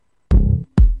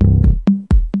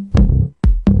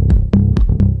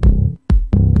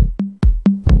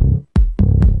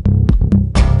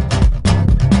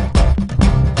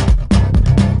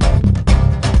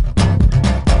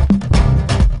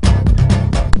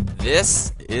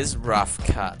This is Rough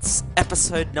Cuts,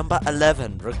 episode number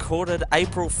 11, recorded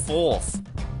April 4th,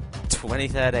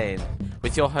 2013,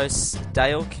 with your hosts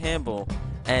Dale Campbell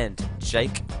and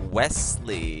Jake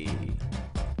Wesley.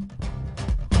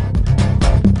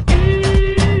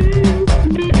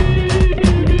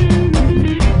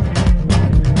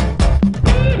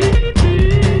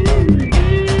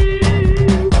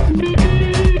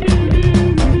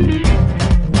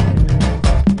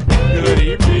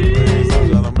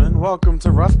 Welcome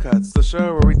to Rough Cuts, the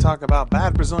show where we talk about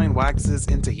bad Brazilian waxes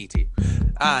in Tahiti.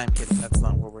 I'm kidding, that's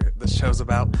not what the show's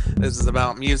about. This is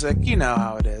about music. You know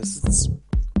how it is.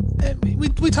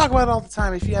 We talk about it all the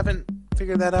time. If you haven't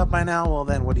figured that out by now, well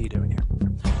then, what are you doing here?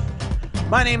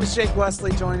 My name is Jake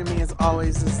Wesley. Joining me as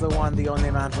always is the one, the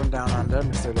only man from down under,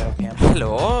 Mr. Dale Campbell.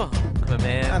 Hello, I'm a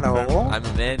man. Hello. I'm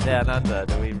a man down under.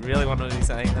 Do we really want to be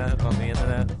saying that on the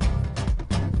internet?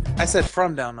 I said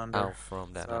from down under. Oh,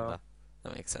 from down under.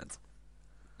 That makes sense.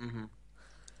 Mm-hmm.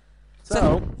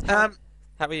 So, how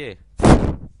are you?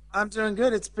 I'm doing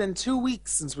good. It's been 2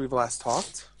 weeks since we've last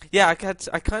talked. Yeah, I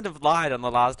kind of lied on the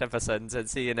last episode and said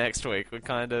see you next week. We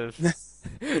kind of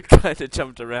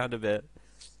jumped around a bit.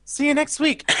 See you next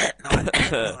week.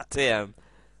 Damn.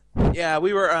 Yeah,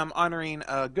 we were honoring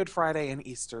Good Friday and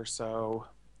Easter, so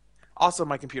also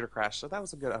my computer crashed, so that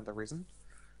was a good other reason.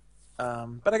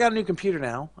 But I got a new computer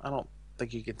now. I don't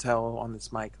think you can tell on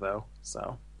this mic though,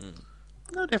 so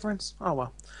no difference. Oh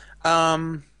well.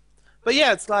 But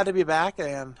yeah, it's glad to be back.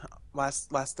 And last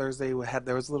Thursday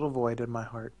there was a little void in my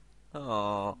heart.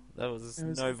 Oh, there was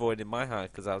no void in my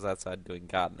heart because I was outside doing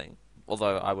gardening.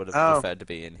 Although I would have preferred to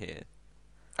be in here.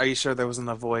 Are you sure there wasn't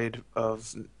a void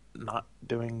of not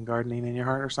doing gardening in your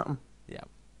heart or something? Yeah,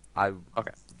 I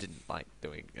didn't like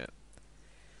doing it.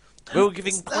 We were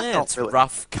giving plants really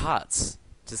rough cuts.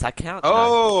 Does that count?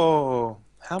 Oh,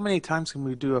 how many times can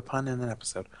we do a pun in an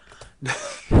episode?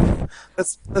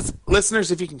 Let's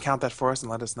listeners, if you can count that for us and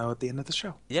let us know at the end of the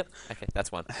show. Yep. Okay,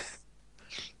 that's one.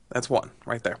 That's one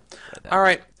right there. All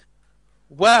right.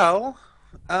 Well,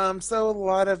 so a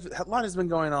lot has been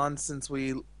going on since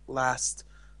we last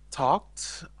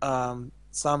talked.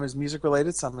 Some is music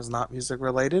related, some is not music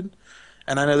related,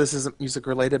 and I know this isn't music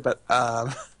related, but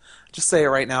just say it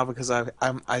right now because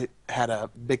I had a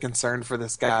big concern for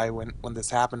this guy when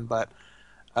this happened. But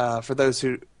for those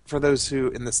who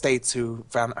in the States who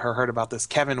heard about this,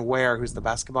 Kevin Ware, who's the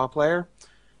basketball player,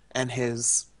 and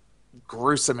his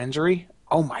gruesome injury.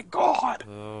 Oh my God!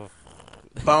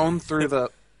 Bone through the.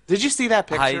 Did you see that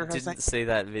picture? I didn't see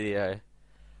that video.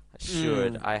 I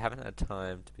should. I haven't had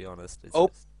time, to be honest.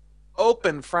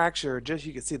 Open fracture. Just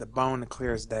you can see the bone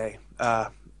clear as day. I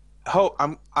hope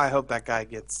that guy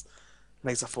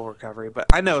makes a full recovery. But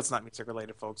I know it's not music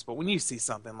related, folks. But when you see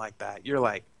something like that, you're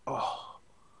like, oh,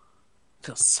 I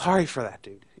feel sorry for that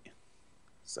dude.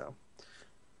 So,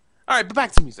 all right, but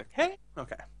back to music. Hey,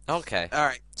 okay. All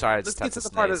right. Sorry, let's get to the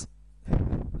part of.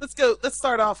 Let's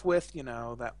start off with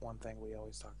that one thing we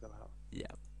always talk about. Yeah.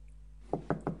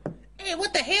 Hey,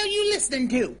 what the hell you listening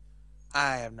to?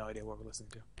 I have no idea what we're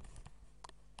listening to.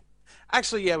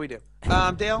 Actually, yeah, we do.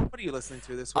 Dale, what are you listening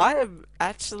to this week? I have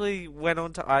actually went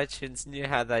onto iTunes and knew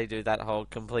how they do that whole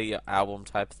complete album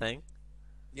type thing.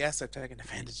 Yes, I've taken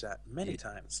advantage of that many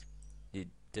times. You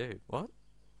do? What?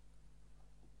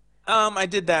 I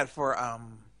did that for a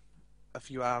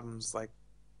few albums, like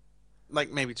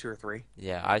maybe 2 or 3.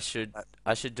 Yeah, I should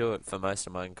do it for most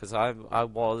of mine because I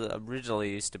was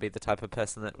originally used to be the type of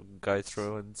person that would go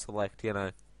through and select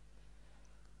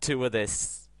 2 of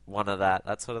this, 1 of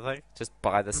that sort of thing. Just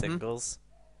buy the singles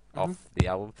off the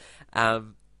album.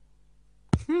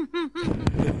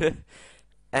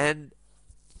 And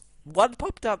one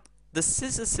popped up, the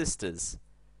Scissor Sisters,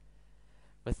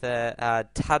 with their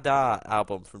Ta-Da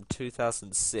album from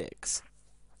 2006.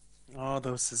 Oh,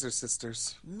 those Scissor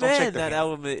Sisters. Man, that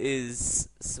album is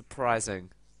surprising.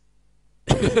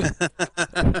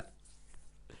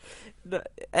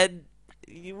 And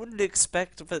you wouldn't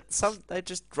expect, but they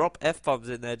just drop F-bombs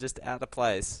in there just out of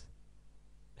place.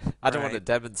 I don't want to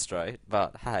demonstrate,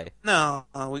 but hey. No,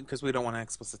 because we don't want an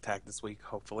explicit tag this week,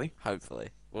 hopefully. Hopefully.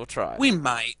 We'll try. We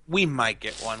might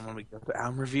get one when we go to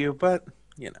album review, but,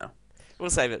 We'll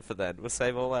save it for then. We'll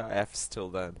save all our Fs till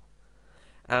then.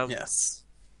 Yes.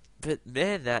 But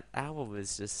man, that album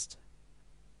is just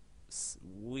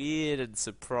weird and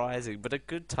surprising, but a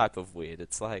good type of weird.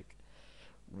 It's like,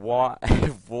 what?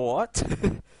 What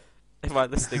am I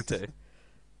listening to?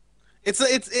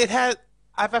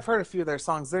 I've heard a few of their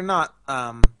songs. They're not.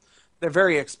 They're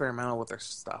very experimental with their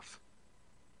stuff,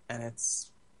 and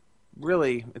it's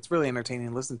really entertaining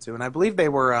to listen to. And I believe they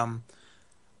were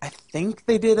I think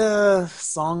they did a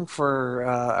song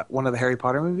for one of the Harry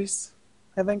Potter movies.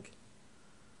 I think.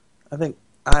 I think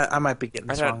I might be getting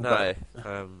I this don't wrong, but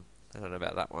know. I don't know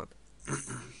about that one.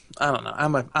 I don't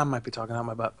know. I might be talking out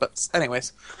my butt. But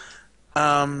anyways,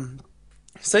 um,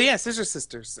 so yeah, Scissor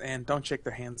Sisters, and don't shake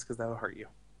their hands because that will hurt you.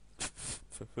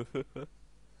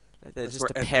 They're That's just where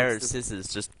a Edward pair of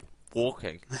scissors just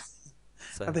walking. Are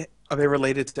So they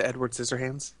related to Edward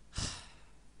Scissorhands?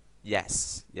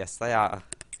 yes, they are.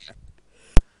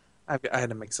 I had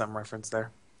to make some reference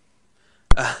there.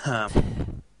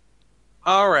 Um,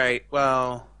 all right,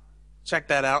 well, check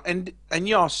that out, and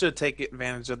y'all should take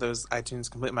advantage of those iTunes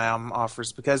Complete My Album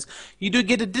offers because you do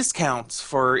get a discount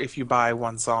for if you buy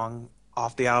one song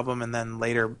off the album and then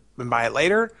later and buy it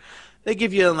later. They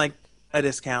give you like a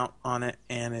discount on it,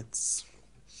 and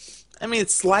I mean,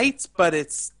 it's slight, but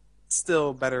it's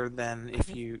still better than if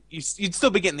you'd still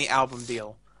be getting the album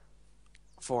deal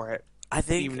for it, I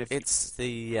even think if you, it's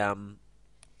the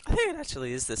I think it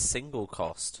actually is the single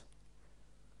cost,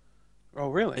 oh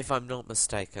really? if I'm not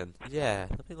mistaken. Yeah,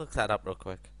 let me look that up real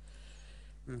quick.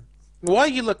 While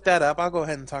you look that up, I'll go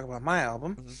ahead and talk about my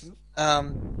album. Mhm.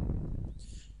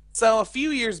 So a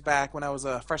few years back, when I was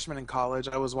a freshman in college,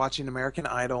 I was watching American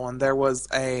Idol, and there was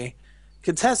a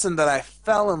contestant that I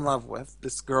fell in love with.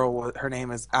 This girl, her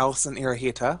name is Alison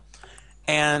Irahita,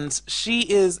 and she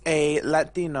is a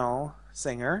Latino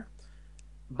singer,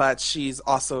 but she's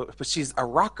a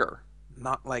rocker,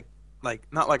 not like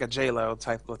a J Lo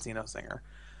type Latino singer.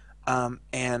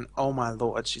 And oh my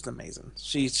lord, she's amazing.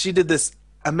 She did this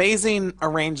amazing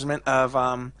arrangement of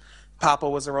Papa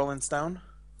Was a Rolling Stone,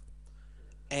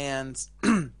 and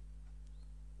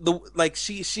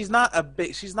she's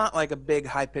not like a big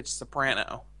high pitched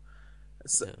soprano,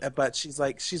 Yeah. but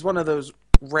she's one of those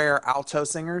rare alto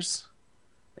singers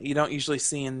that you don't usually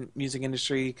see in music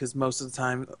industry because most of the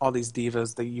time all these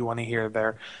divas that you want to hear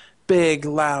they're big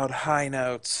loud high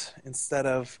notes instead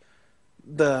of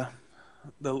the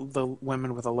the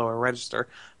women with a lower register.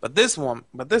 But this one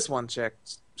chick,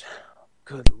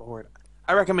 good lord,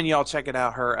 I recommend y'all check it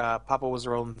out. Her Papa Was a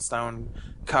Rolling Stone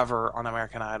cover on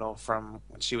American Idol from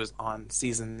when she was on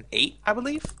season 8, I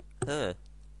believe. Huh.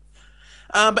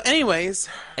 But anyways,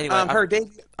 Anyway, her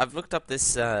debut. I've looked up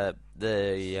this the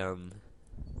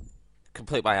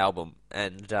complete my album,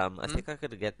 and I think I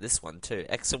could get this one too.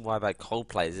 X and Y by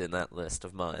Coldplay's in that list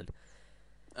of mine.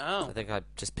 So I Oh, think I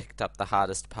just picked up the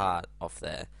hardest part off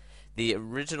there. The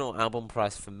original album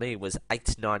price for me was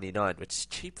 $8.99, which is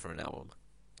cheap for an album.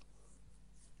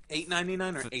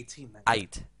 $8.99 or For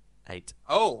 18.99? eight.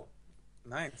 Oh,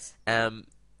 nice. Um,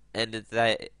 and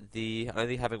the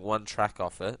only having one track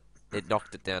off it, it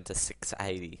knocked it down to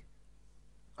 $6.80.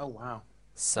 Oh wow,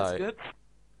 that's So good.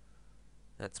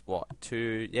 that's what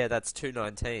two? Yeah, that's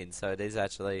 $2.19. So it is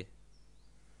actually.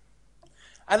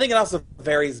 I think it also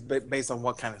varies based on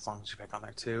what kind of songs you pick on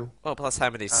there too. Well, plus how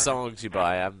many Uh, songs you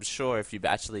buy. I'm sure if you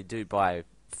actually do buy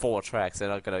 4 tracks, they're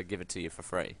not going to give it to you for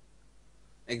free.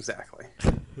 exactly.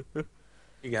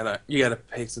 You gotta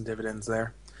pay some dividends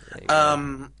there. There you go.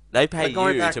 Um, They pay but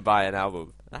going you back, to buy an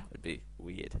album. That would be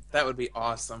weird. that would be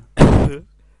awesome. It'd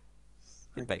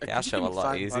make Could our you show give a me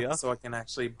lot $5 easier. so I can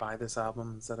actually buy this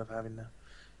album instead of having to,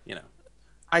 you know,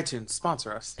 iTunes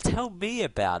sponsor us. Tell me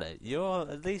about it.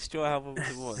 At least your albums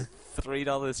are what,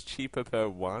 $3 cheaper per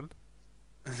one?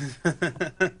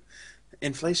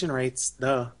 Inflation rates,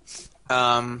 duh.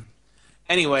 Um.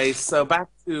 Anyway, so back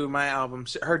to my album.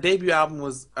 Her debut album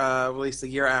was released a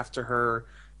year after her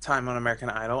time on American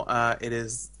Idol. It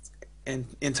is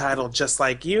entitled "Just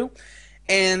Like You,"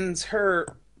 and her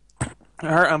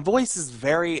voice is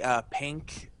very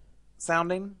pink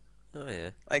sounding. Oh yeah.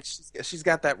 Like she's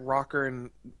got that rocker and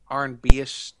R&B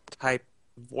ish type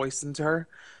voice into her,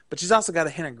 but she's also got a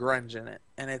hint of grunge in it,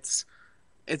 and it's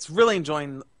really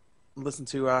enjoying listen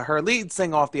to her lead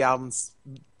single off the album's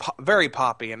very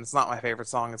poppy, and it's not my favorite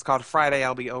song. It's called "Friday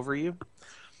I'll Be Over You,"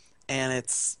 and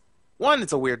it's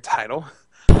a weird title,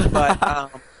 but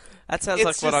That sounds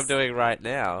like it's what I'm just doing right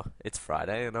now. It's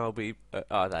Friday, and I'll be. Oh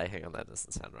no, hang on, that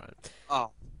doesn't sound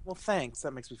oh well, thanks.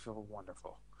 That makes me feel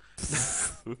wonderful.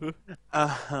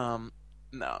 right.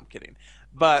 No, I'm kidding,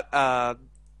 but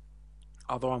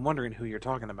although I'm wondering who you're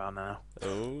talking about now.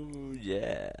 Oh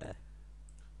yeah.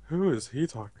 Who is he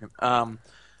talking?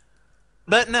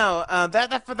 But no,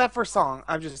 that first song,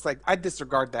 I'm just like I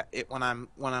disregard when I'm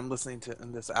listening to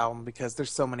in this album because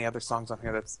there's so many other songs on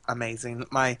here that's amazing.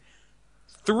 My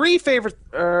three favorite,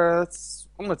 I'm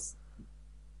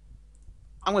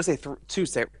gonna say two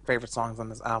favorite songs on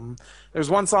this album. There's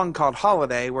one song called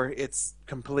 "Holiday" where it's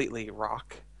completely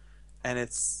rock, and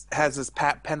has this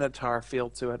Pat Benatar feel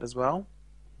to it as well.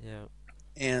 Yeah.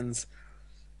 and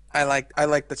I like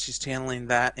that she's channeling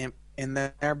that in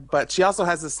there. But she also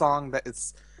has this song that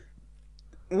is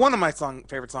one of my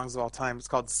favorite songs of all time. It's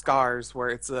called "Scars," where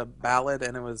it's a ballad,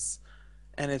 and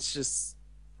it's just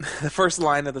the first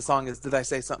line of the song is, "Did I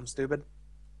say something stupid?"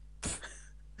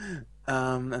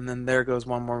 And then there goes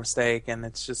one more mistake, and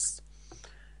it's just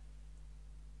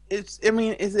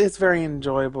it's very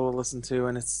enjoyable to listen to,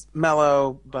 and it's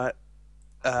mellow, but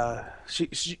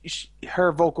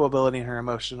her vocal ability and her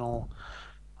emotional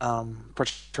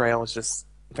portrayal is just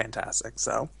fantastic.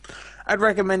 So I'd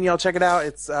recommend y'all check it out.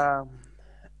 It's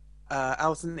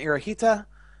Alison Irahita,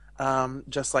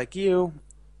 just like you.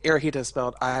 Irahita is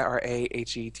spelled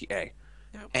Iraheta,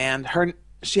 Yep. and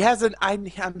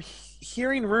I'm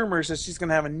hearing rumors that she's going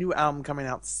to have a new album coming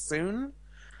out soon.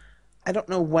 I don't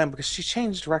know when because she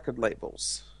changed record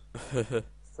labels. So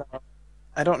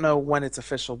I don't know when it's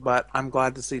official, but I'm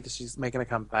glad to see that she's making a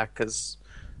comeback because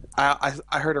I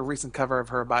heard a recent cover of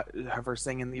her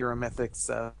singing the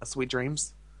Euromythics "Sweet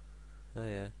Dreams," Oh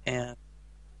yeah. and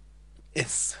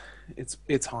it's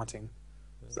haunting.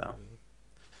 So,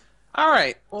 all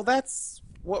right, well that's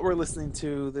what we're listening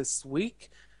to this week.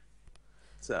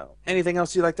 So, anything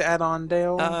else you'd like to add on,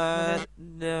 Dale?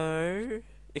 No.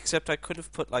 Except I could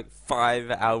have put like 5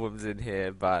 albums in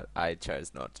here, but I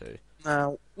chose not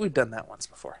to. We've done that once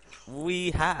before.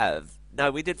 We have.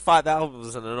 No, we did 5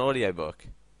 albums in an audiobook,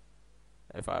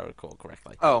 if I recall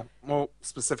correctly. Oh, well,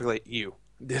 specifically you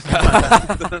did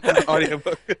that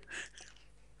audiobook.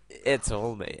 It's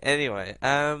all me. Anyway,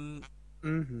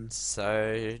 Mm-hmm.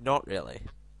 so not really.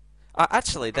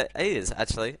 Actually,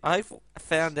 I've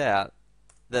found out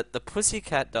that the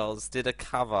Pussycat Dolls did a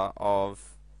cover of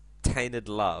Tainted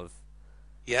Love,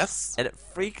 Yes. and it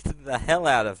freaked the hell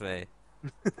out of me.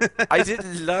 I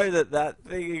didn't know that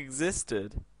thing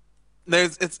existed.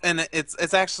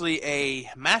 It's actually a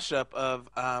mashup of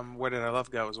Where Did Our Love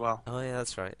Go as well. Oh yeah,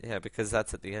 that's right. Yeah, because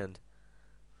that's at the end.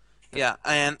 Yeah,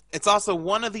 and it's also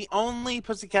one of the only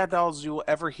Pussycat Dolls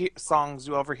songs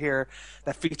you'll ever hear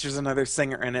that features another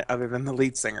singer in it other than the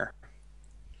lead singer.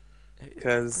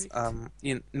 Because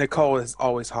Nicole is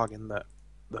always hogging the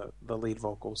lead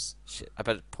vocals. Shit, I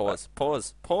better pause,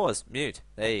 mute.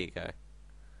 There you go.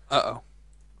 Uh-oh.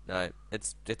 No,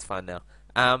 it's fine now.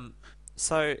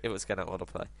 So it was gonna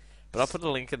autoplay, but I'll put a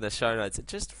link in the show notes. It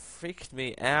just freaked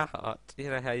me out. You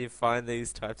know how you find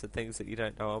these types of things that you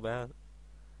don't know about.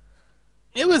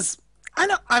 It was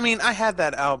I had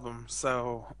that album,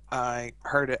 so I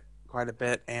heard it quite a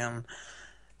bit, and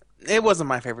it wasn't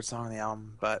my favorite song on the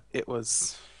album, but it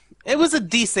was a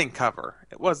decent cover.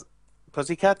 It was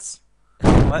Pussycats?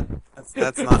 What?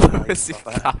 That's not how you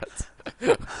spell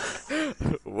that.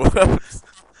 Whoops.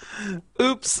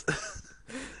 Oops.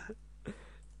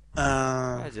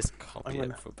 I just copy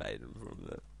it verbatim from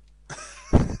the.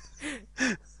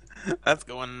 That's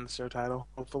going in the show title,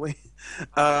 hopefully.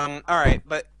 All right,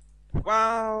 but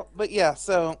yeah.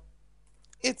 So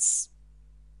it's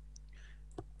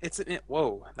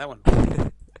whoa, that one.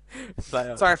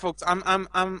 Sorry, folks.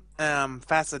 I'm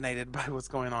fascinated by what's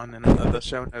going on in the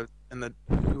show notes in the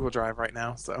Google Drive right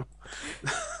now. So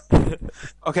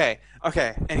okay.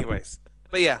 Anyways,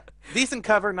 but yeah, decent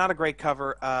cover, not a great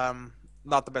cover.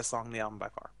 Not the best song on the album by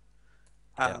far.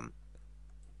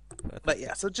 But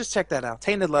yeah, so just check that out.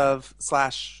 Tainted Love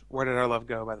 / Where Did Our Love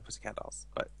Go by the Pussycat Dolls.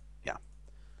 But yeah,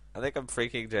 I think I'm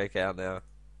freaking Jake out now.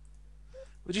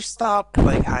 would you stop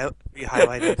highlighting?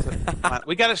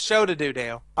 We got a show to do,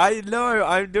 Dale. I know,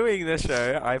 I'm doing the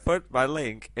show. I put my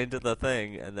link into the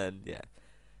thing, and then yeah.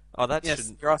 Oh, that Yes,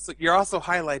 shouldn't. you're also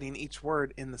highlighting each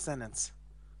word in the sentence.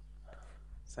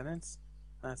 Sentence?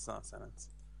 That's not a sentence.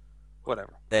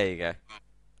 Whatever. There you go.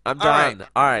 I'm All right. done.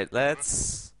 All right,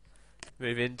 let's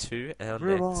move into our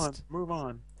next Move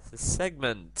on.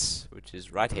 segment, which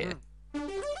is right here.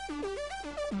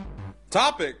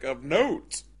 Topic of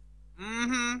note.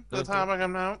 Mm-hmm. The topic of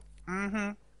note.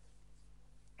 Mm-hmm.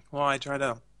 Well, I try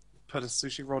to put a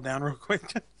sushi roll down real quick.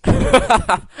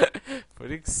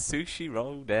 Putting sushi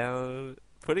roll down.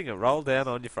 Putting a roll down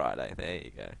on your Friday. There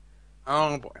you go.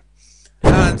 Oh boy.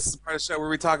 This is part of the show where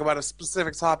we talk about a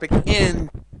specific topic in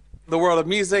the world of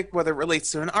music, whether it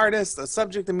relates to an artist, a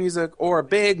subject of music, or a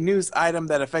big news item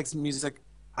that affects music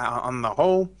on the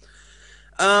whole.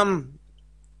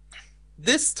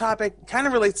 This topic kind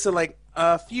of relates to like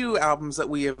a few albums that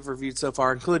we have reviewed so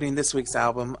far, including this week's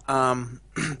album,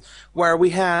 where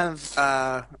we have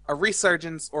a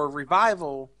resurgence or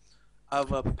revival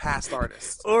of a past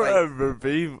artist. Or Like, a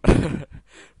review.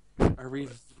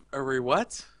 a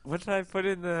what? What did I put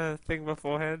in the thing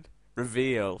beforehand?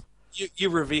 Reveal. You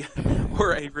reveal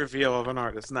or a reveal of an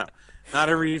artist? No, not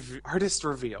a artist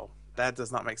reveal. That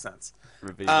does not make sense.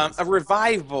 Revivals. A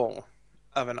revival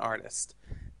of an artist.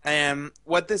 And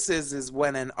what this is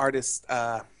when an artist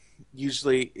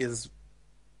usually is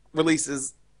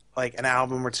releases like an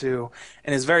album or two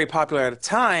and is very popular at a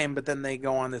time, but then they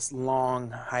go on this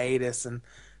long hiatus and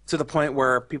to the point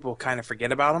where people kind of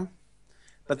forget about them.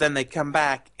 But then they come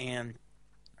back and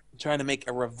trying to make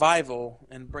a revival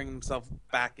and bring themselves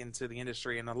back into the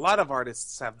industry. And a lot of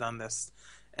artists have done this,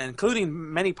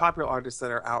 including many popular artists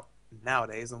that are out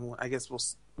nowadays. And I guess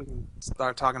we can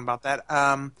start talking about that.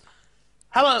 How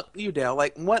about you, Dale?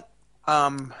 Like, what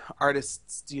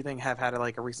artists do you think have had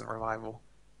like a recent revival?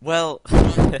 Well,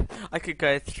 I could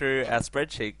go through our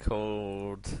spreadsheet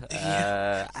called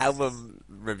album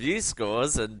review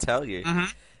scores and tell you.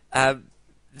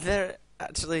 There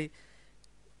actually,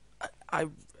 I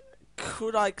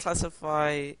could I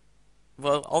classify.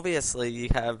 Well, obviously you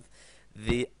have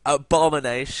the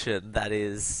abomination that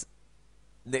is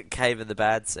Nick Cave and the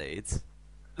Bad Seeds.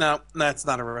 No, that's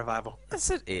not a revival. Yes,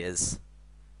 it is.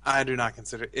 I do not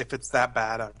consider if it's that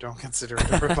bad. I don't consider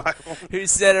it a revival. Who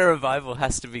said a revival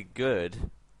has to be good?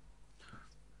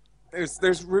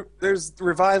 There's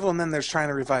revival, and then there's trying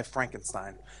to revive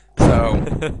Frankenstein.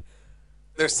 So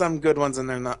there's some good ones, and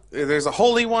they're not. There's a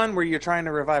holy one where you're trying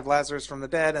to revive Lazarus from the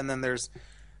dead, and then there's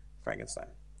Frankenstein.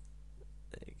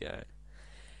 There you go.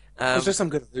 There's just some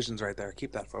good illusions right there.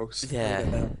 Keep that, folks.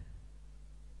 Yeah.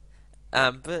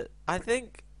 But I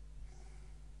think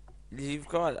you've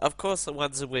got, of course, the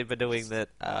ones that we've been doing that,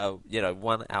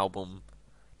 one album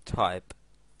type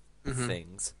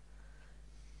things.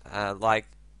 Like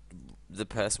the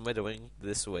person we're doing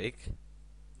this week,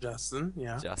 Justin,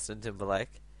 yeah. Justin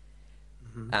Timberlake.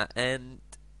 And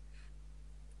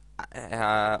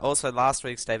also last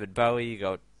week's David Bowie, you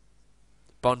got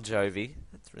Bon Jovi.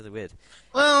 That's really weird.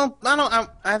 Well,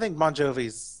 I think Bon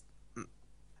Jovi's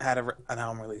had an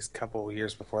album released a couple of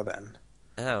years before then.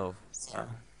 Oh. So.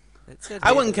 It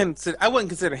I wouldn't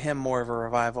consider him more of a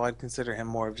revival. I'd consider him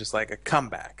more of just like a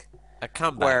comeback. A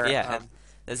comeback, where, yeah.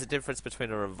 There's a difference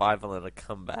between a revival and a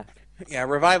comeback. Yeah,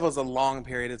 revival is a long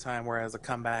period of time, whereas a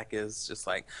comeback is just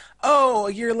like, oh,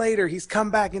 a year later, he's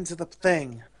come back into the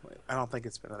thing. I don't think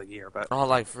it's been a year, but... Oh,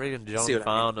 like friggin' John See what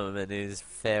I mean. Farnham and his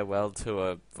Farewell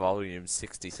Tour Volume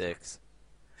 66.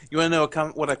 You want to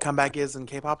know what a comeback is in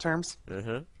K-pop terms?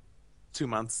 2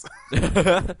 months.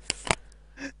 Yeah.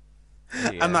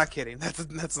 I'm not kidding.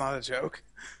 That's not a joke.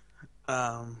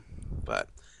 But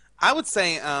I would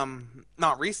say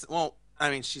not recent. Well, I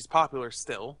mean, she's popular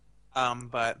still.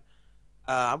 But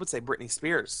I would say Britney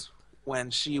Spears, when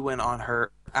she went on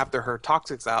after her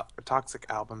Toxic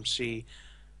album, she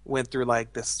went through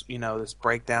like this, this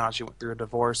breakdown. She went through a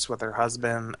divorce with her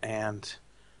husband and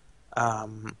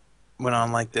went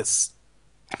on like this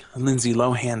Lindsay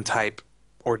Lohan type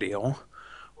ordeal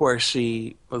where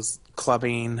she was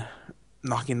clubbing,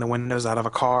 knocking the windows out of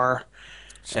a car,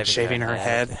 and shaving her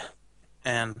head.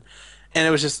 And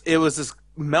it was this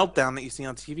meltdown that you see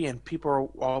on TV, and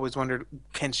people always wondered,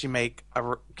 can she make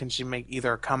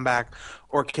either a comeback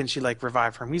or can she like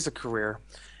revive her music career?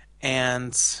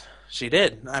 And she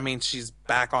did. I mean, she's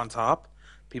back on top.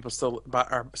 People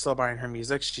are still buying her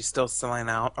music. She's still selling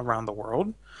out around the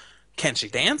world. Can she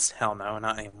dance? Hell no,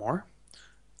 not anymore.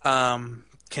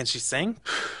 Can she sing?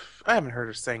 I haven't heard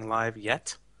her sing live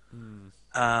yet.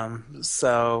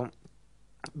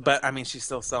 But I mean, she's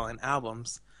still selling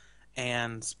albums,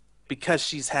 and because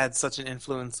she's had such an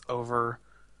influence over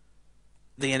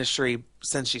the industry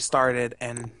since she started,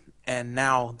 and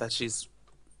now that she's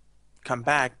come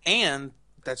back, and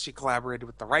that she collaborated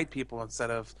with the right people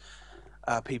instead of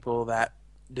people that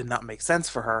did not make sense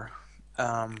for her,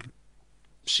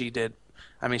 she did.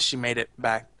 I mean, she made it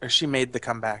back, or she made the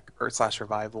comeback or /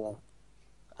 revival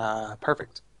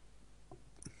perfect.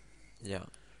 Yeah.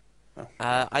 Oh.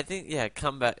 I think,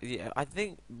 comeback. Yeah, I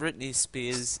think Britney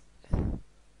Spears.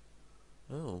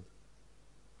 Oh.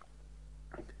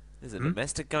 There's a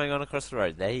domestic going on across the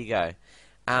road. There you go.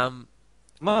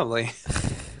 Lovely.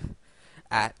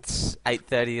 At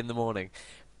 8:30 in the morning.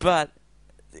 But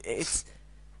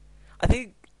I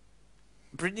think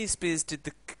Britney Spears did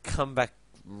the comeback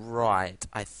right,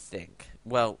 I think.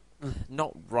 Well,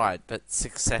 not right, but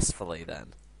successfully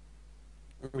then.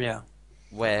 Yeah.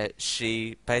 Where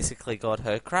she basically got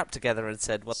her crap together and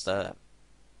said, what the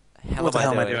hell What the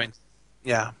hell am I doing?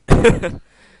 Yeah.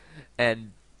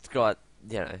 And got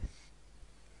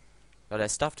her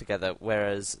stuff together,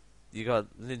 whereas you got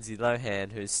Lindsay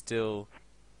Lohan, who's still...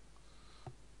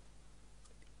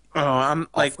 Oh, I'm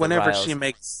like, the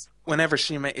rails.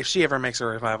 if she ever makes a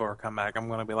revival or comeback, I'm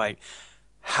going to be like,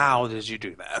 how did you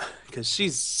do that? Because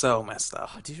she's so messed up.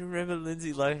 Oh, do you remember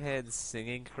Lindsay Lohan's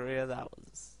singing career? That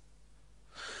was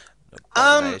an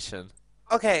Um. abomination.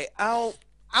 Okay.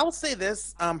 I'll say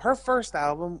this. Her first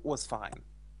album was fine.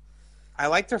 I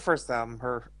liked her first album.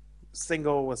 Her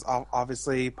single was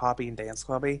obviously poppy and dance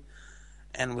clubby,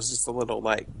 and was just a little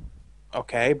like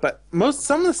okay. But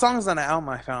some of the songs on the album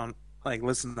I found like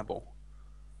listenable.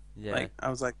 Yeah. Like I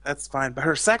was like, that's fine. But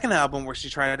her second album, where she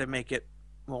tried to make it,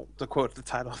 well, to quote the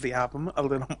title of the album, a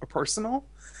little more personal,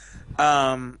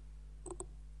 um,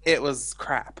 it was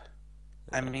crap.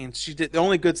 I mean, she did the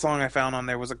only good song I found on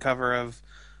there was a cover of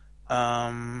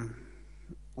um,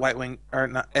 White Wing or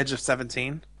not Edge of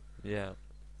 17. Yeah.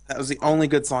 That was the only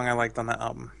good song I liked on that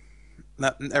album.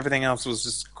 Everything else was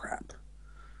just crap.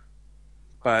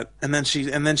 But and then she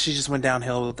just went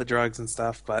downhill with the drugs and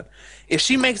stuff. But if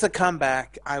she makes a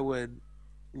comeback, I would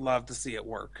love to see it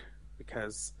work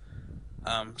because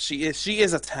she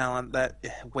is a talent that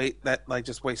like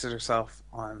just wasted herself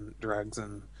on drugs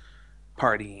and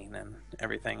partying and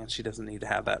everything, and she doesn't need to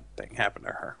have that thing happen to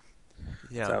her.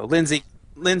 Yeah. So Lindsay,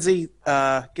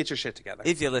 get your shit together.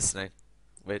 If you're listening,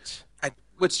 Which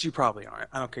you probably aren't.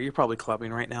 I don't care. You're probably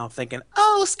clubbing right now, thinking,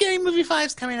 "Oh, Scary Movie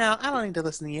 5's coming out. I don't need to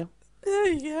listen to you."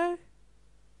 there you go.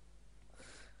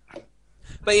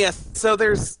 But yeah, so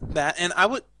there's that, and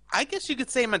I guess you could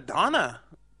say Madonna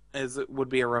would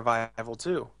be a revival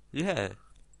too. Yeah.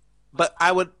 But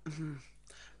I would,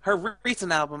 her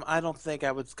recent album, I don't think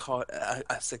I would call it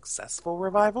a successful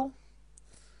revival.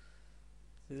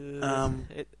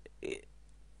 It, it,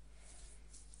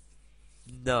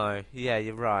 no. Yeah,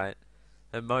 you're right.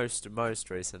 The most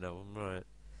recent album, right?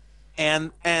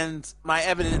 And my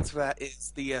evidence for that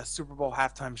is the Super Bowl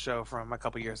halftime show from a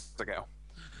couple years ago,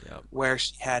 Yep. where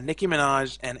she had Nicki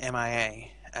Minaj and MIA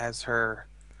as her.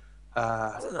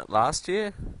 Wasn't it last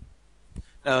year?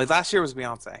 No, last year was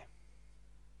Beyonce.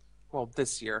 Well,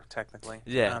 this year technically.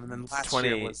 Yeah. And then last 20,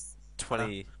 year was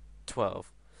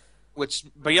 2012. which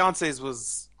Beyonce's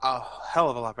was a hell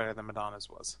of a lot better than Madonna's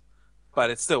was, but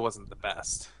it still wasn't the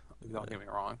best. Don't get me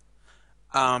wrong.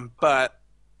 But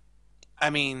I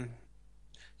mean,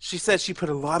 she said she put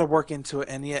a lot of work into it,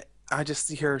 and yet I just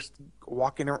see her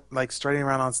walking, like strutting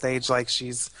around on stage like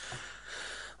she's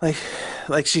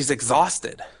like she's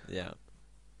exhausted. Yeah.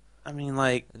 I mean,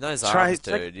 like And those arms,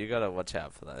 dude, you gotta watch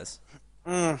out for those.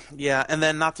 yeah, and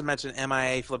then not to mention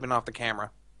MIA flipping off the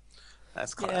camera.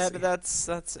 That's classy. Yeah, but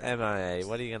that's MIA.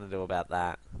 What are you gonna do about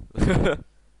that?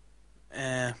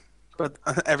 But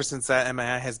ever since that,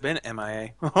 MIA has been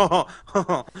MIA.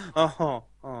 Oh,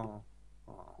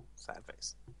 sad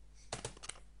face.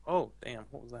 Oh, damn,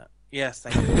 what was that? Yes,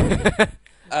 thank you.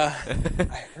 I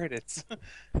heard it.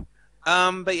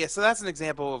 But yeah, so that's an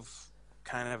example of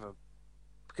kind of a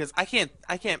because I can't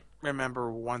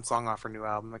remember one song off her new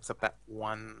album except that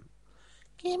one.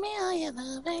 Give me all your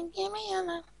love and give me your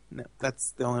love. No,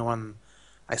 that's the only one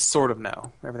I sort of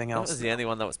know. Everything That else was the only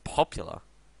one that was popular.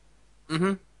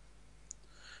 Mm-hmm.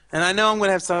 And I know I'm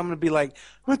gonna have someone be like,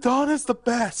 Madonna's the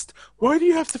best. Why do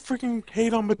you have to freaking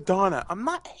hate on Madonna? I'm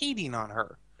not hating on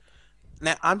her.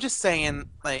 Now I'm just saying,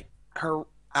 like, her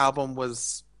album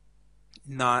was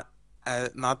not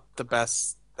the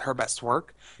best, her best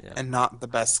work, Yeah. and not the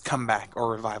best comeback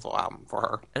or revival album for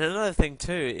her. And another thing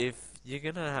too, if you're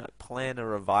gonna plan a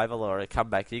revival or a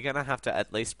comeback, you're gonna have to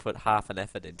at least put half an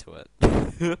effort into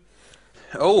it.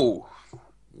 Oh,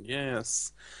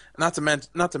 yes. Not to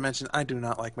mention, I do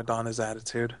not like Madonna's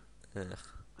attitude. Ugh.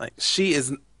 Like she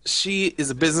is a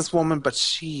businesswoman, but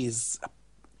she's a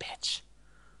bitch.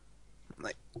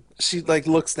 Like she like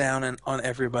looks down on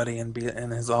everybody and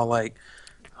is all like,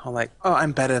 oh,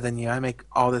 I'm better than you. I make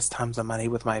all this tons of money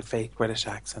with my fake British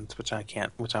accent, which I'm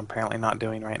apparently not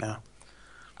doing right now.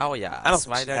 Oh yeah, I don't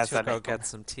why think she don't has you that go anymore. get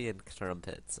some tea and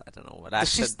crumpets? I don't know what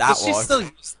Does accent that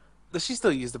was. Does she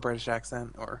still use the British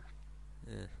accent, or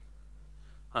Yeah.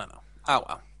 I don't know. Oh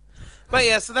well. But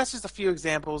yeah, so that's just a few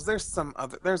examples. There's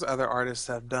other artists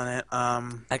that have done it.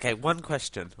 Okay, one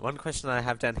question I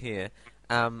have down here.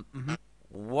 Mhm.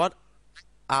 What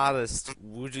artist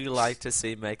would you like to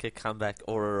see make a comeback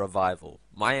or a revival?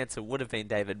 My answer would have been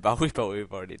David Bowie, but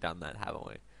we've already done that, haven't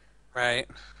we? Right.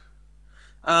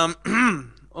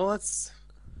 Well, let's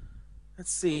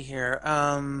see here.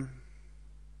 I'm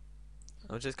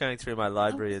just going through my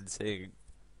library and seeing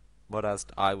what else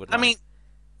I would I like. mean,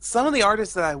 some of the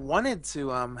artists that I wanted to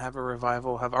have a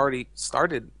revival have already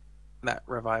started that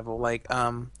revival. Like,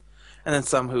 and then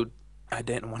some who I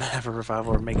didn't want to have a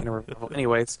revival or making a revival.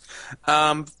 Anyways,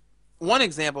 one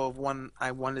example of one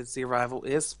I wanted to see a revival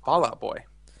is Fall Out Boy.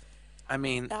 I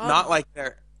mean, not like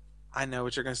they're I know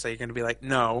what you're gonna say. You're gonna be like,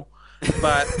 no,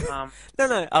 but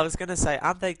No, I was gonna say,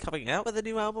 aren't they coming out with a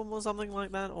new album or something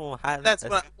like that, or had?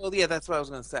 well, yeah, that's what I was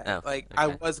gonna say. Oh, Like, I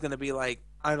okay. was gonna be like,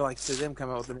 I'd like to see them come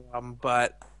out with a new album,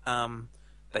 but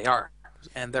they are,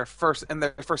 and their first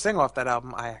single off that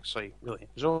album, I actually really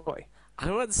enjoy.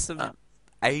 I want Uh, some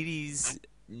 '80s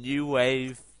new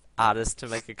wave artist to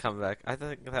make a comeback. I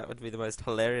think that would be the most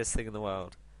hilarious thing in the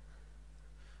world.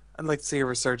 I'd like to see a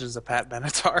resurgence of Pat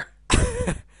Benatar.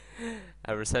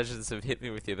 A resurgence of "Hit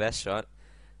Me with Your Best Shot."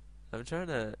 I'm trying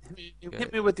to You go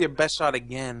hit me with your best shot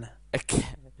again,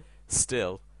 again.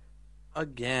 Still,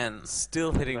 again.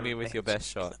 still hitting me with your best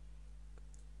shot.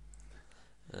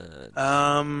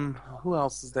 Who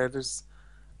else is there?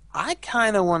 I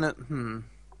kind of want to.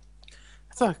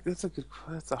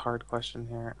 That's a hard question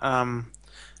here.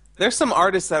 There's some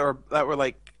artists that were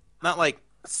like not like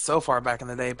so far back in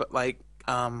the day, but like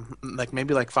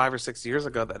maybe like 5 or 6 years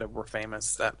ago that were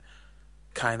famous that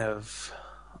kind of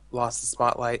lost the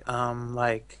spotlight.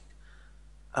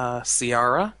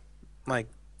 Ciara, like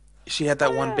she had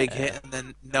that one big hit, Yeah. and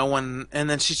then no one, and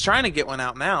then she's trying to get one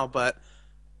out now, but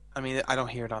I mean, I don't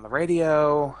hear it on the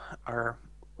radio or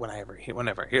whenever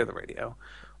I hear the radio,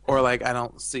 or like I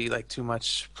don't see like too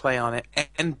much play on it.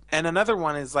 And another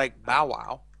one is like Bow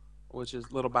Wow, which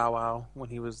is Little Bow Wow when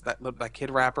he was that kid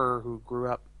rapper who grew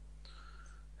up.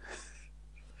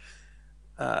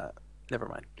 Uh, Never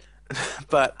mind.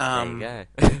 But There you go.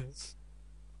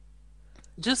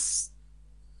 just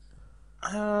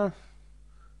oh,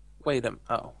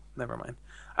 never mind.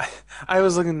 I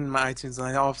was looking in my iTunes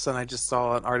and all of a sudden I just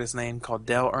saw an artist name called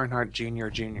Dale Earnhardt Jr.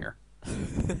 Jr.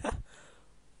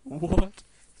 What?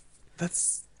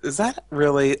 Is that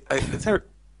really? Is there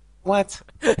what?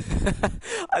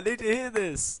 I need to hear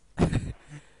this.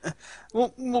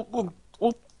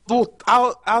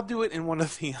 I'll do it in one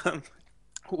of the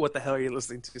what the hell are you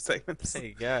listening to segments. There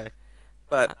you go.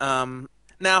 But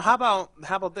now how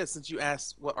about this? Since you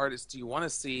asked what artists do you want to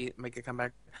see make a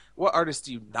comeback, what artists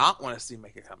do you not want to see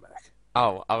make a comeback?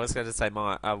 Oh, I was going to say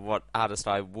my what artist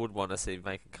I would want to see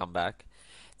make a comeback.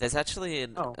 There's actually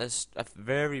Oh, a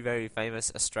very, very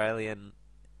famous Australian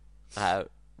uh,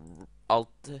 alt.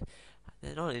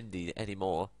 They're not indie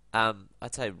anymore.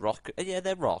 I'd say rock. Yeah,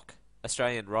 they're rock.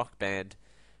 Australian rock band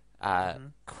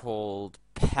mhm. called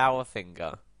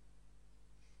Powerfinger.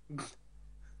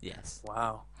 Yes.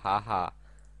 Wow, Haha.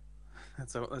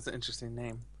 that's an interesting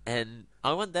name. And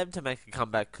I want them to make a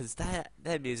comeback because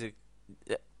their music.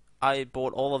 I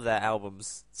bought all of their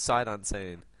albums sight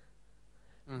unseen.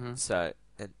 Hmm. So,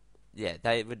 and yeah,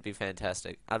 they would be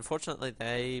fantastic. Unfortunately,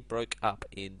 they broke up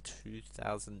in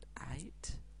 2008.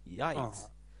 Oh, Yikes.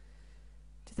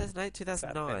 2008,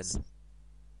 sad 2009. face.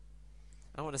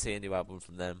 I want to see a new album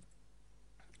from them.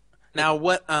 Now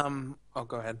what? Oh,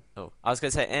 go ahead. Oh, I was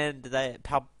going to say, and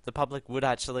the public would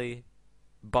actually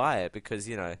buy it because,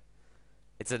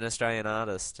 it's an Australian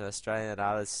artist. An Australian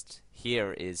artist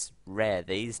here is rare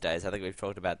these days. I think we've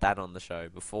talked about that on the show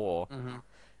before. Hmm.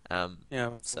 Um,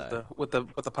 Yeah, so, with the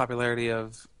popularity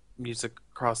of music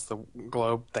across the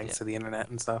globe, yeah, thanks to the internet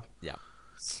and stuff. yeah,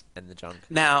 and the junk.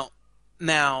 Now,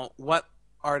 what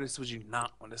artists would you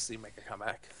not want to see make a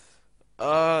comeback?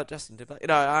 Justin Timberlake.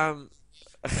 No,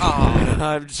 Oh,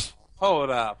 I'm, hold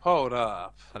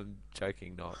up. I'm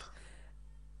joking, not.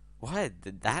 Why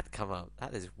did that come up?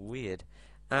 That is weird.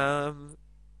 Um,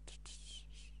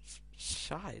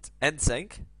 shite.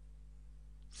 NSYNC?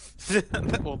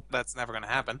 Well, that's never gonna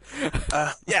happen.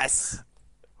 Uh, Yes!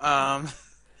 um,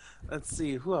 let's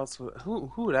see who else.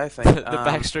 Who would I think? The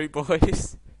Backstreet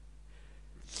Boys?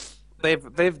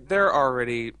 They're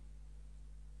already.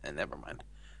 And never mind.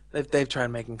 They've tried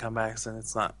making comebacks and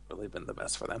it's not really been the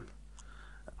best for them.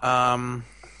 Um,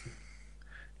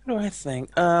 who do I think?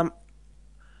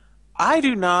 I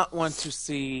do not want to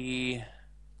see.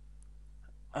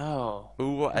 Oh,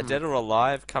 Ooh, a Dead or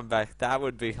Alive comeback. That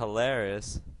would be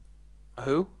hilarious.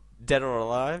 who? Dead or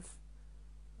Alive?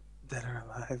 Dead or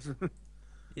alive?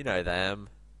 You know them.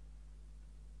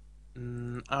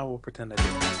 I will pretend I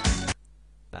do.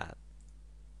 That.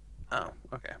 Oh,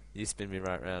 okay. You spin me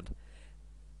right round.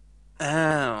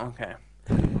 Oh, okay.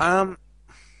 Um,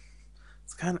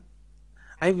 it's kind of.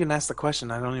 I even asked the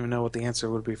question. I don't even know what the answer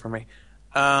would be for me.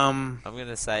 Um, I'm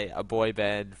gonna say a boy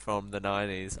band from the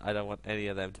 90s. I don't want any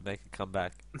of them to make a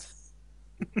comeback.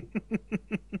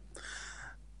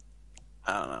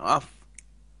 I don't know.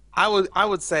 I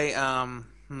would say I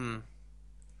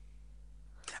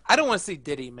don't want to see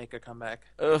Diddy make a comeback.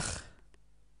 Ugh.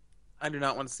 I do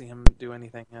not want to see him do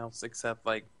anything else except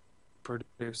like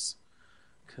produce,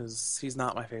 because he's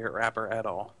not my favorite rapper at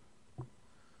all.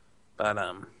 But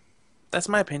that's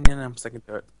my opinion. I'm sticking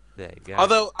to it. There you go.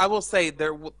 Although I will say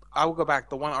I will go back.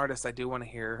 The one artist I do want to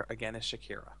hear again is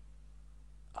Shakira.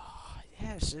 Oh,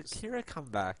 yeah, Shakira come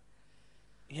back.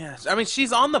 Yeah, I mean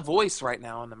she's on The Voice right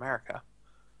now in America.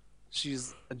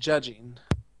 She's judging.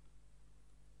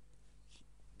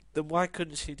 Then why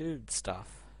couldn't she do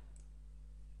stuff?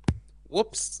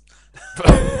 Whoops.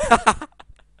 I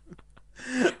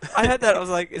heard that. I was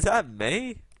like, is that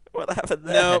me? What happened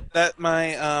there? No, that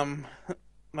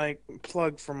my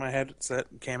plug from my headset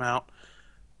came out.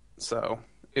 So,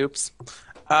 oops.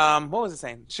 What was I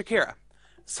saying? Shakira.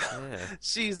 So, Yeah.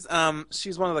 she's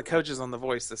one of the coaches on The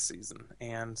Voice this season,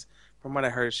 and from what I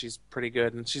heard, she's pretty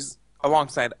good. And she's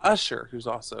alongside Usher, who's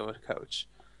also a coach,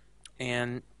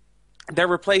 and they're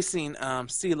replacing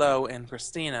CeeLo and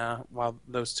Christina while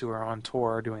those two are on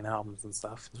tour doing albums and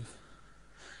stuff.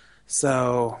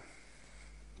 So,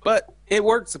 but it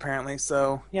works apparently.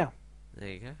 So yeah. There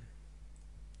you go.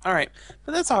 All right,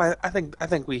 but that's all. I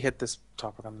think we hit this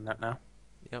topic on the note now.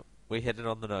 Yep, we hit it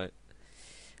on the note.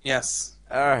 Yes.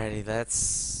 Alrighty,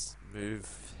 let's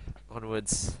move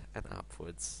onwards and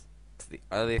upwards to the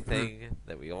only thing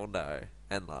that we all know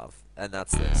and love, and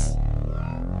that's this.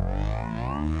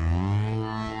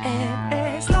 And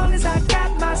as long as I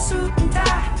got my suit and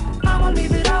tie, I'ma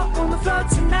leave it all on the floor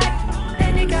tonight.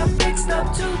 And you got fixed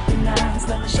up to the nines.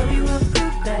 Let me show you a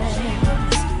few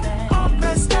things. All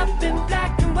dressed up in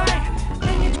black and white.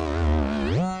 And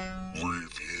you...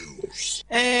 Reviews.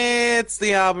 It's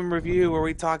the album review where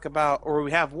we talk about, or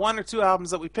we have one or two albums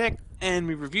that we pick and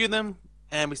we review them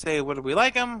and we say whether we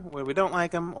like them, whether we don't like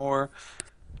them, or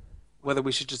whether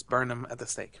we should just burn them at the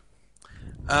stake.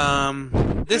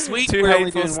 This week Two we're only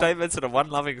hateful doing statements and a one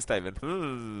loving statement.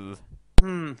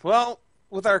 well,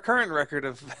 with our current record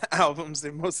of albums,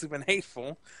 they've mostly been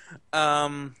hateful.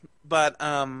 But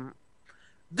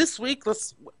this week,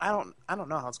 I don't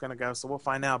know how it's gonna go, so we'll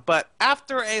find out. But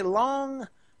after a long,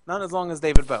 not as long as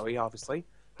David Bowie, obviously,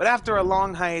 but after a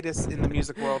long hiatus in the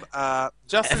music world,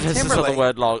 Justin Emphasis on Timberlake. the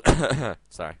word long.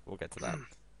 Sorry, we'll get to that.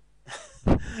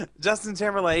 Justin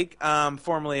Timberlake,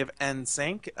 formerly of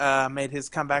NSYNC, made his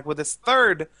comeback with his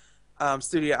third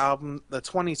studio album, the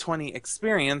 2020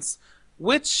 Experience,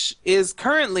 which is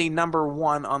currently number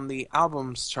 1 on the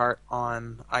albums chart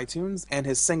on iTunes, and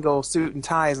his single Suit and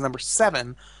Tie is number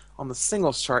 7 on the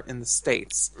singles chart in the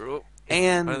States.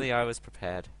 And Only I was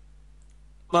prepared.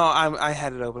 well, I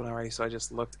had it open already, so I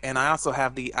just looked. And I also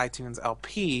have the iTunes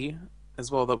LP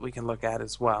as well that we can look at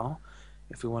as well,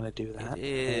 if we want to do that. It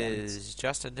is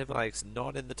Justin Timberlake's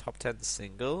not in the top 10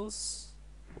 singles.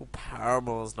 Well,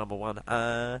 Paramore's number 1.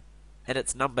 And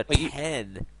it's number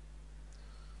 10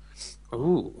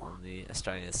 Ooh, on the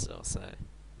Australian store, so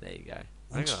there you go.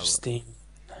 I'm interesting.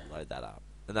 gonna load that up.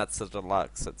 And that's the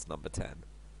deluxe, it's number 10.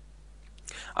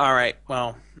 All right,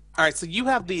 so you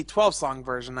have the 12-song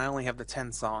version. I only have the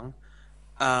 10-song,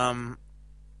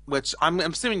 which I'm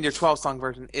assuming your 12-song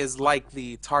version is like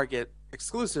the Target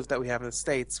exclusive that we have in the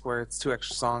States, where it's 2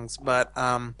 extra songs. But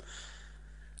I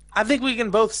think we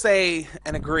can both say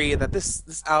and agree that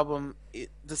this album,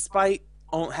 despite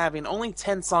having only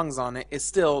 10 songs on it, is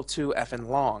still too effing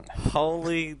long.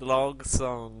 Holy long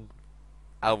song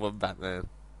album, Batman.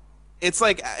 It's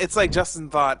like Justin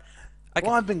thought,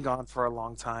 well, I've been gone for a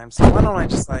long time, so why don't I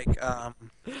just why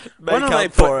don't I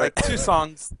put like 2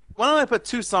 songs? Why don't I put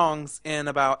 2 songs in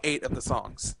about 8 of the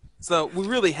songs? So we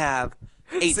really have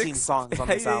 18 songs on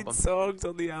this 18 album. songs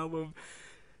on the album.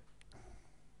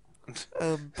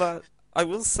 But I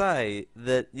will say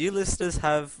that you listeners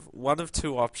have one of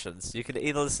 2 options. You can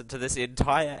either listen to this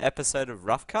entire episode of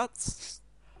Rough Cuts,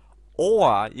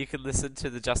 or you can listen to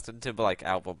the Justin Timberlake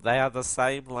album. They are the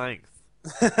same length.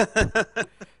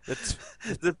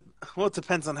 Well, it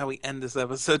depends on how we end this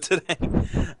episode today.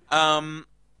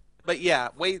 But yeah,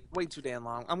 way too damn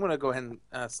long. I'm gonna go ahead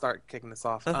and start kicking this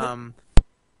off.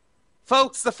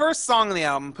 Folks, the first song on the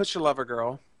album, Push Your Love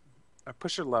Girl,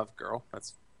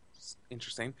 that's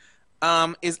interesting,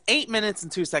 is 8 minutes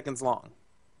and 2 seconds long.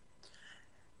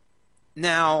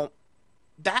 Now,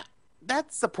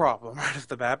 that's the problem right off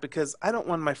the bat, because I don't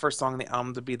want my first song on the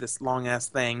album to be this long-ass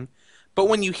thing. But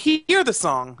when you hear the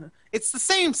song, it's the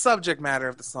same subject matter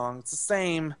of the song. It's the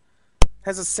same,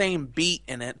 has the same beat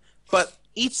in it. But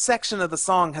each section of the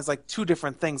song has like 2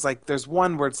 different things. Like there's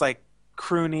one where it's like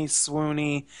croony,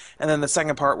 swoony, and then the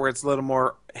second part where it's a little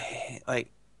more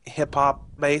like hip hop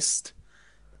based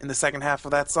in the second half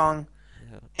of that song.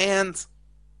 Yeah. And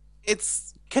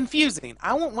it's confusing.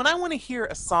 When I want to hear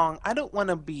a song, I don't want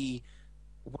to be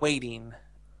waiting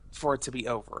for it to be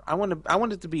over. I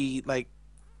want it to be like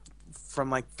from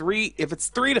like 3, if it's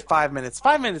 3 to 5 minutes.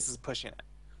 5 minutes is pushing it.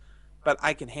 but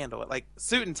I can handle it. Like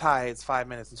Suit and Tie is 5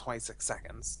 minutes and 26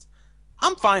 seconds.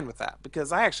 I'm fine with that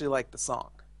because I actually like the song.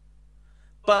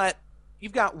 But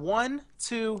you've got 1,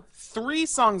 2, 3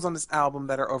 songs on this album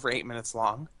that are over 8 minutes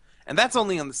long, and that's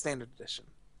only on the standard edition.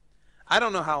 I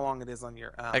don't know how long it is on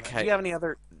your. Okay. Do you have any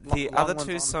other? The long other ones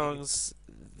two on songs,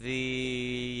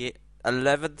 the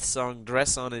 11th song,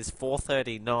 Dress On, is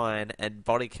 4:39, and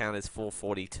Body Count is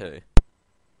 4:42.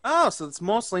 Oh, so it's